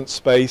intelligence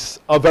space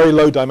are very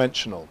low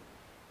dimensional.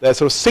 They're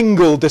sort of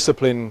single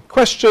discipline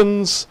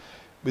questions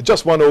with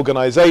just one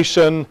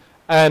organization,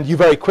 and you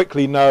very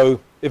quickly know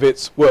if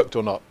it's worked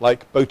or not,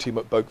 like Boaty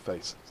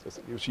McBoatface,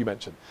 which you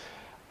mentioned.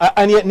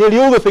 And yet nearly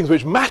all the things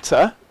which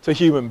matter to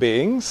human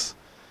beings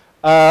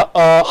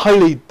are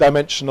highly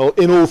dimensional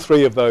in all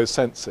three of those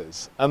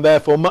senses, and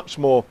therefore much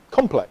more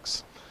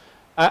complex.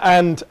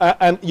 And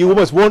you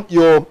almost want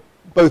your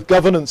both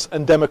governance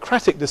and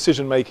democratic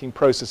decision-making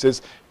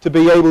processes to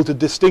be able to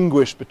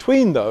distinguish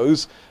between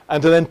those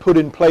and to then put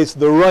in place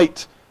the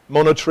right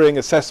monitoring,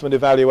 assessment,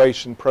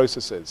 evaluation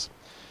processes.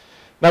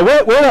 Now,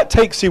 where that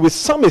takes you with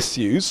some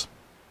issues,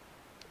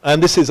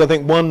 and this is, I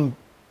think, one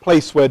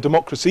place where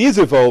democracy is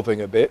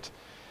evolving a bit,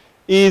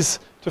 is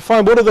to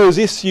find what are those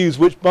issues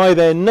which by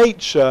their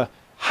nature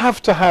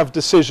have to have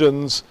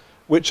decisions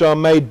which are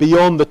made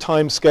beyond the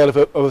timescale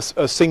of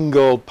a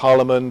single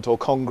parliament or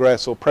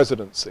Congress or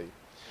presidency.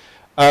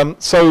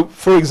 So,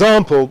 for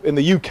example, in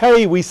the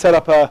UK, we set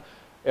up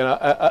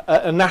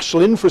a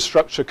National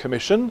Infrastructure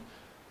Commission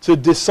to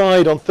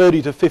decide on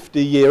 30 to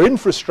 50-year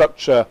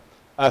infrastructure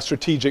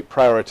strategic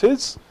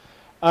priorities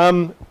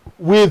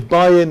with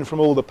buy-in from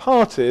all the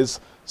parties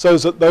so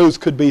that those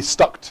could be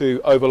stuck to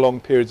over long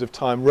periods of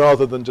time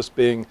rather than just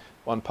being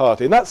one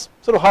party. And that's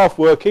sort of half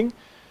working.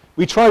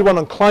 We tried one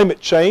on climate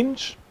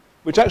change,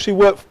 which actually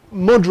worked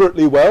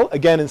moderately well,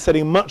 again in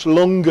setting much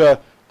longer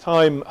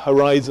time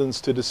horizons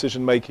to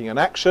decision making and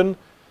action.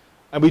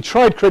 And we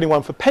tried creating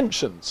one for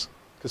pensions,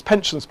 because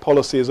pensions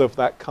policy is of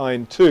that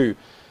kind too.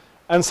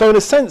 And so in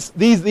a sense,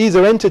 these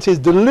are entities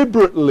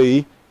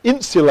deliberately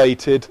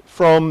insulated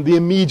from the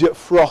immediate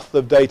froth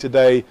of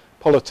day-to-day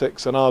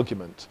politics and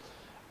argument.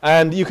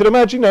 And you could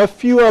imagine a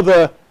few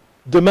other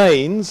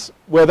domains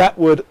where that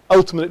would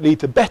ultimately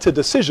lead to better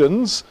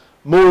decisions,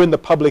 more in the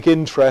public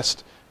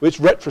interest, which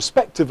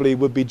retrospectively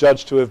would be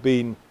judged to have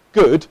been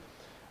good,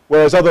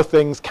 whereas other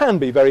things can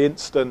be very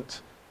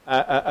instant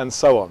and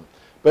so on.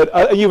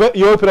 But you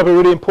open up a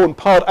really important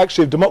part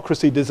actually of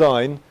democracy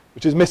design,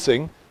 which is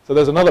missing. So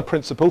there's another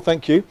principle,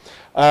 thank you,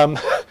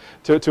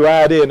 to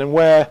add in, and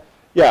where,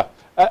 yeah,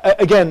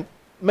 again,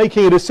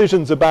 making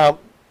decisions about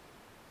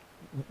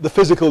the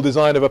physical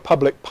design of a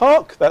public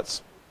park,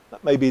 that's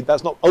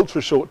not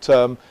ultra short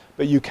term,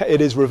 but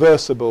it is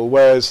reversible,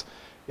 whereas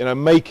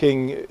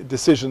making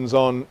decisions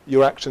on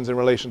your actions in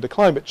relation to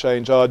climate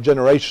change are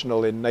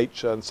generational in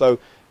nature, and so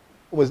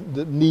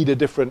need a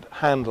different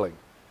handling.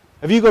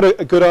 Have you got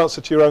a good answer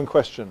to your own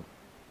question?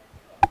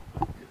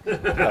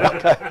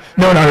 Okay.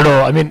 No, not at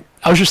all. I mean,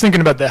 I was just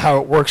thinking about the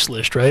how it works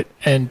list, right?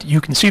 And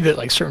you can see that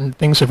like certain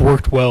things have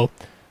worked well,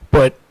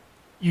 but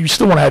you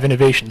still want to have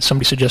innovation.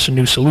 Somebody suggests a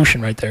new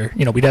solution right there.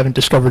 We haven't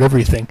discovered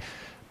everything,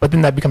 but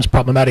then that becomes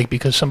problematic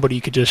because somebody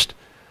could just,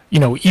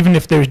 even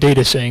if there's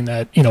data saying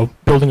that,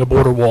 building a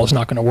border wall is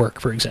not going to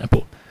work, for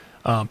example,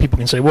 people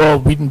can say, well,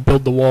 we didn't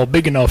build the wall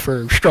big enough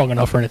or strong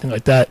enough or anything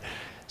like that.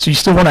 So you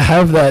still want to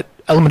have that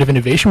element of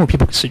innovation where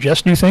people can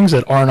suggest new things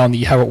that aren't on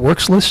the how it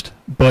works list,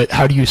 but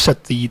how do you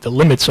set the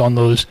limits on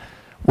those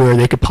where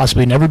they could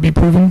possibly never be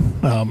proven?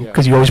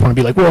 Because you always want to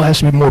be like, well, it has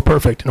to be more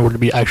perfect in order to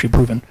be actually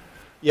proven.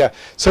 Yeah,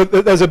 so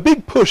there's a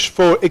big push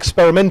for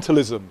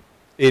experimentalism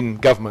in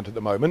government at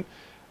the moment.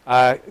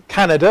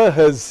 Canada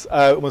has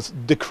almost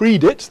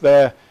decreed it.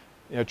 Their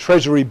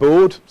Treasury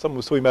Board, someone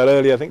was talking about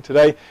earlier, I think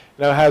today,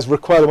 has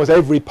required almost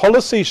every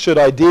policy should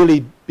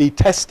ideally be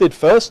tested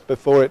first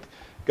before it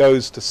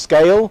goes to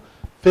scale.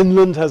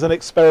 Finland has an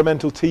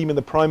experimental team in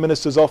the Prime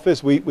Minister's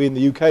office. We in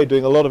the UK are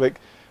doing a lot of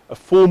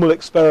formal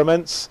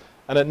experiments.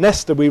 And at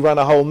Nesta, we run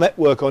a whole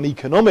network on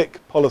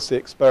economic policy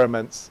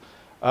experiments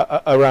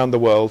around the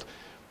world.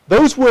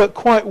 Those work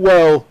quite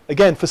well,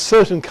 again, for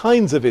certain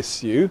kinds of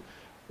issue,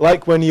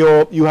 like when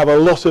you have a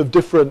lot of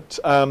different,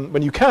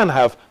 when you can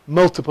have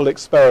multiple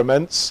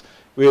experiments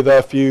with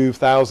a few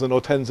thousand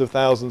or tens of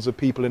thousands of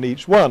people in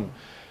each one.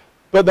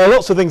 But there are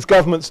lots of things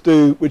governments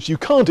do which you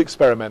can't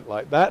experiment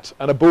like that,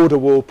 and a border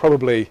wall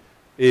probably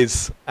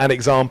is an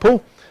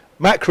example.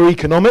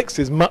 Macroeconomics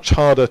is much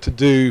harder to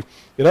do,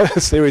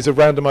 a series of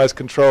randomized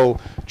control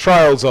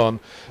trials on.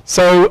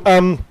 So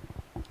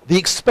the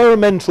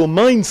experimental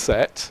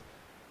mindset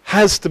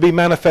has to be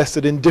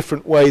manifested in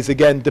different ways,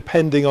 again,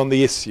 depending on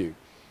the issue.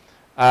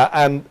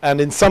 And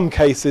in some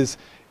cases,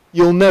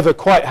 you'll never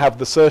quite have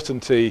the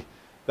certainty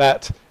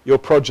that your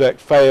project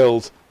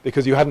failed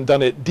because you hadn't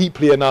done it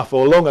deeply enough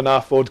or long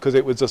enough, or because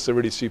it was just a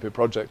really stupid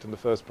project in the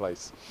first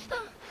place.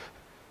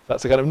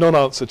 That's a kind of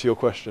non-answer to your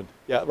question.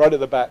 Yeah, right at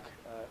the back.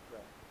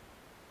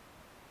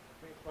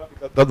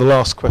 The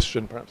last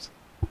question, perhaps.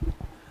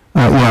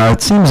 Yeah,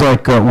 it seems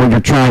like what you're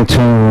trying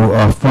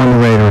to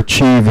formulate or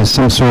achieve is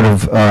some sort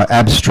of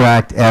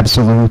abstract,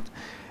 absolute,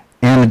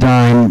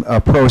 anodyne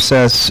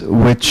process,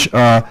 which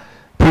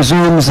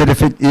presumes that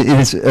if it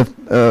is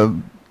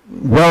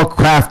well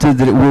crafted,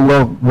 that it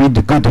will lead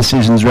to good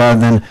decisions rather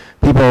than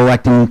people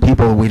electing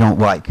people we don't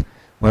like,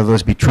 whether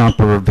those be Trump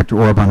or Viktor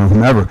Orban or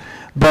whomever.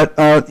 But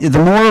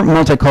the more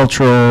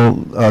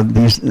multicultural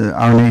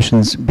our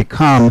nations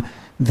become,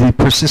 the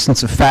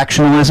persistence of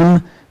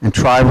factionalism and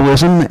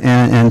tribalism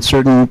and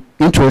certain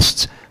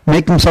interests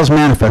make themselves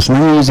manifest. And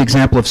let me use the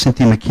example of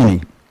Cynthia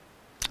McKinney.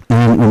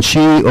 And when she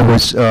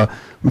was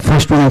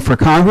first running for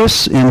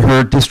Congress in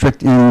her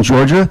district in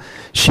Georgia,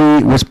 she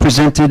was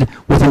presented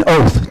with an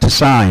oath to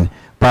sign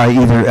by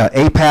either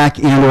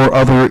AIPAC and or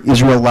other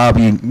Israel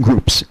lobby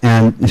groups.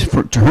 And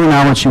to her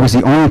knowledge, she was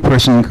the only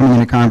person coming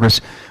into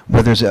Congress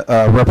where there's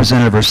a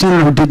representative or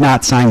senator who did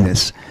not sign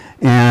this.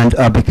 And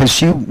because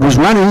she was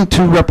running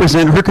to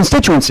represent her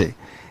constituency.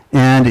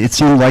 And it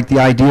seemed like the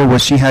idea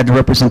was she had to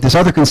represent this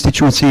other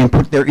constituency and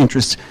put their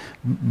interests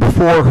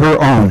before her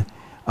own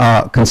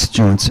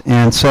constituents.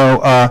 And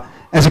so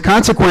as a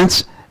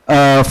consequence,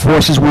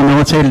 forces were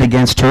militated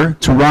against her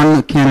to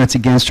run candidates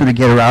against her to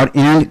get her out,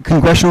 and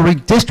congressional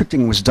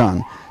redistricting was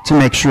done to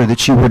make sure that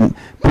she wouldn't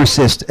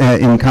persist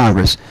in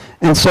Congress.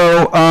 And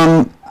so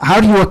how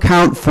do you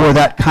account for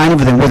that kind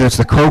of thing, whether it's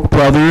the Koch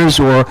brothers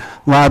or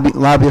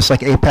lobbyists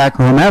like AIPAC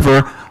or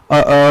whomever,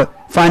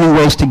 finding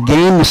ways to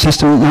game the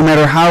system no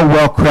matter how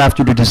well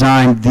crafted or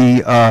designed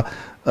the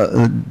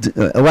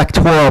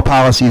electoral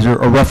policies or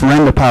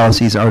referenda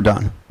policies are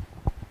done?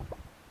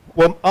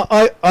 Well,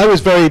 I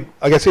was very,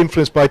 I guess,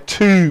 influenced by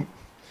two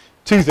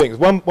things.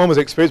 One was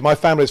experience. My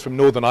family is from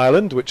Northern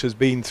Ireland, which has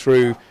been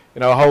through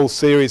a whole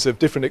series of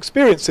different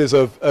experiences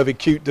of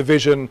acute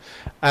division,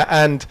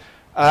 and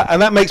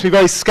that makes me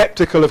very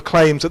sceptical of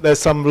claims that there's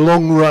some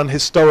long-run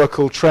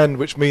historical trend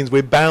which means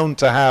we're bound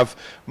to have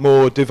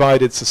more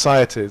divided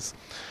societies.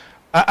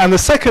 And the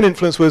second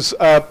influence was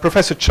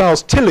Professor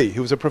Charles Tilly,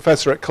 who was a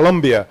professor at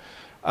Columbia.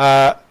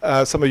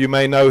 Some of you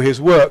may know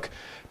his work.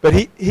 But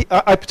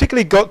I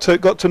particularly got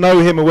to know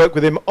him and work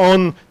with him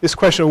on this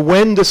question of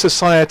when do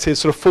societies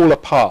sort of fall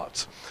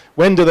apart?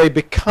 When do they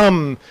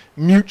become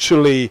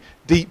mutually,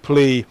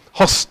 deeply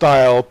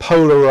hostile,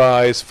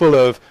 polarized, full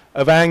of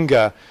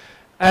anger?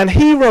 And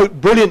he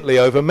wrote brilliantly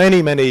over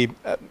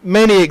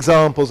many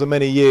examples and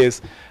many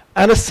years,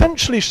 and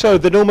essentially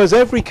showed that in almost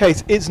every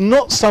case it's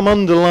not some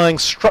underlying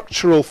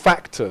structural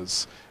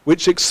factors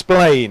which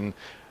explain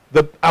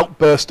the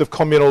outburst of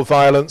communal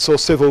violence or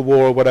civil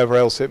war or whatever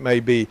else it may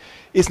be.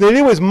 It's nearly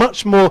always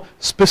much more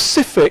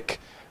specific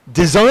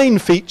design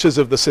features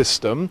of the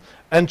system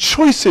and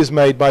choices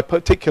made by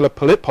particular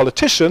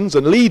politicians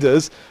and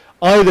leaders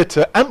either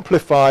to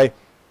amplify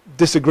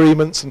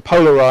disagreements and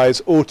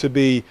polarize or to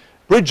be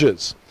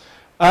bridges.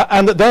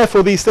 And that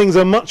therefore these things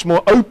are much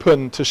more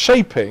open to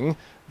shaping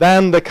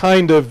than the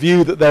kind of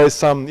view that there is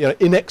some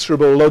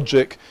inexorable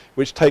logic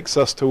which takes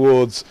us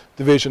towards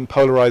division,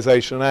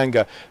 polarization, and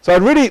anger. So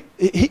I'd really,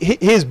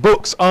 his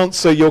books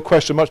answer your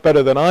question much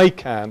better than I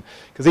can,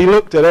 because he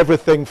looked at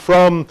everything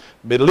from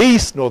Middle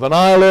East, Northern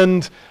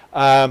Ireland,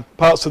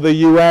 parts of the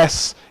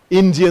US,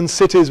 Indian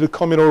cities with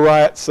communal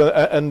riots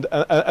and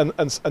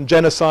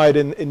genocide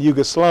in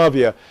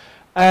Yugoslavia.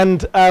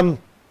 And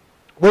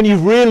when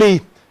you've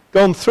really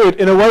gone through it,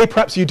 in a way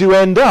perhaps you do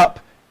end up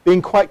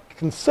being quite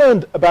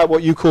concerned about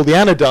what you call the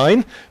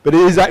anodyne, but it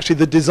is actually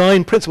the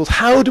design principles.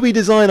 How do we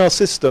design our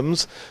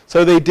systems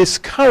so they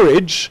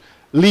discourage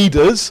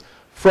leaders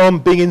from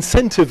being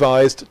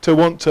incentivized to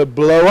want to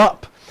blow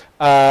up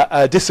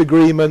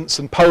disagreements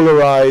and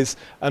polarize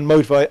and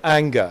motivate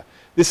anger?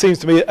 This seems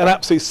to me an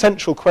absolutely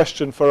central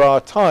question for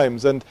our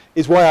times, and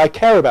is why I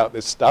care about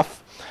this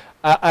stuff,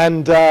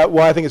 and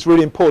why I think it's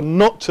really important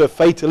not to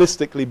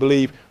fatalistically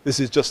believe this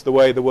is just the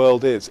way the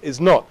world is. It's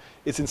not.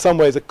 It's in some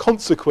ways a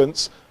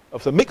consequence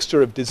of the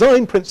mixture of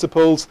design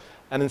principles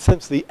and in a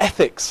sense the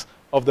ethics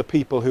of the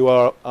people who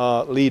are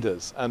our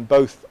leaders, and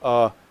both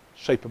are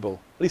shapeable,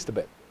 at least a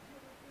bit.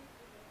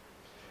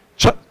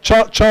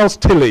 Charles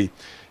Tilly.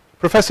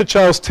 Professor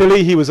Charles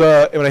Tilly, he was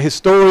a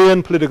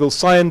historian, political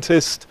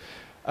scientist,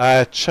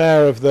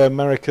 chair of the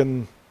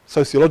American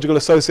Sociological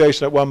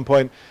Association at one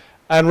point,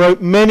 and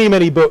wrote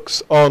many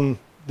books on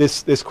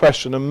this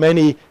question and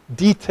many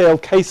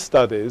detailed case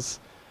studies.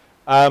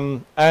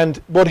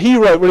 And what he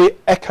wrote really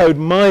echoed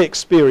my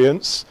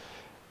experience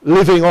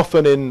living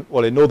often in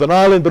Northern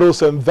Ireland, but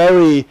also in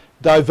very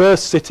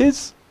diverse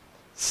cities,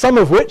 some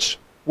of which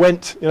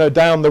went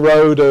down the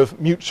road of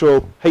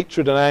mutual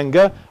hatred and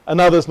anger,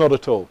 and others not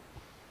at all.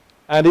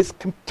 And it's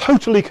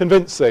totally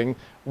convincing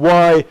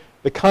why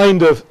the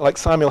kind of, like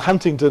Samuel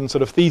Huntington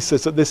sort of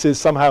thesis that this is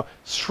somehow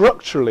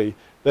structurally,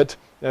 that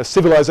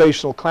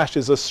civilizational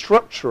clashes are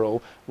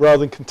structural rather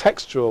than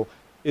contextual,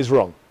 is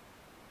wrong.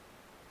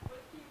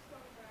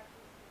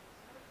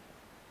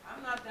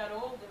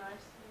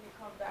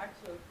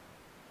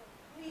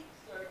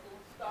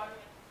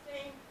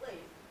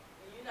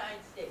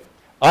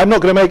 I'm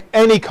not going to make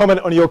any comment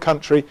on your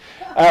country.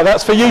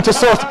 That's for you to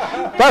sort.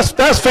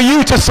 That's for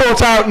you to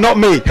sort out, not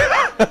me.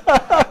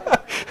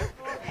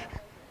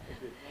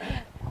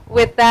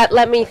 With that,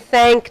 let me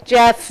thank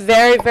Jeff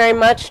very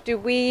much.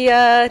 Do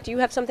you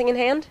have something in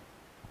hand?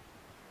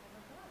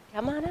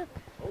 Come on up,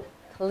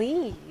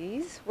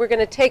 please. I'm going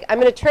to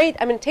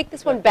take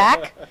this one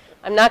back.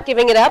 I'm not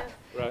giving it up.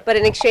 Right. But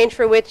in exchange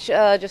for which,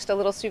 just a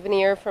little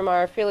souvenir from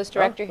our fearless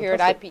director here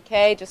at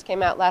IPK, just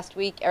came out last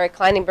week, Eric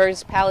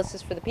Kleinenberg's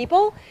Palaces for the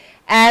People.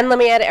 And let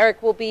me add,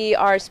 Eric will be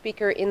our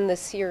speaker in the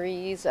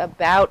series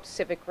about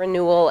civic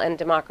renewal and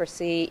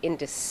democracy in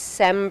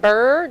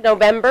November,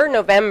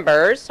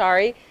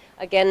 sorry.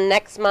 Again,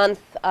 next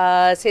month,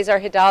 Cesar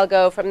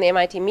Hidalgo from the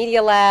MIT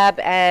Media Lab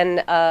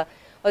and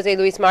Jose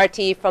Luis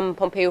Marti from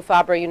Pompeu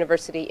Fabra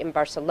University in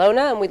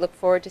Barcelona. And we look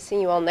forward to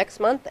seeing you all next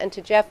month. And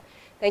to Jeff,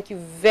 thank you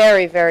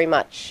very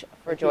much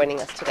for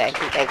joining us today.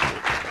 Thank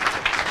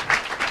you.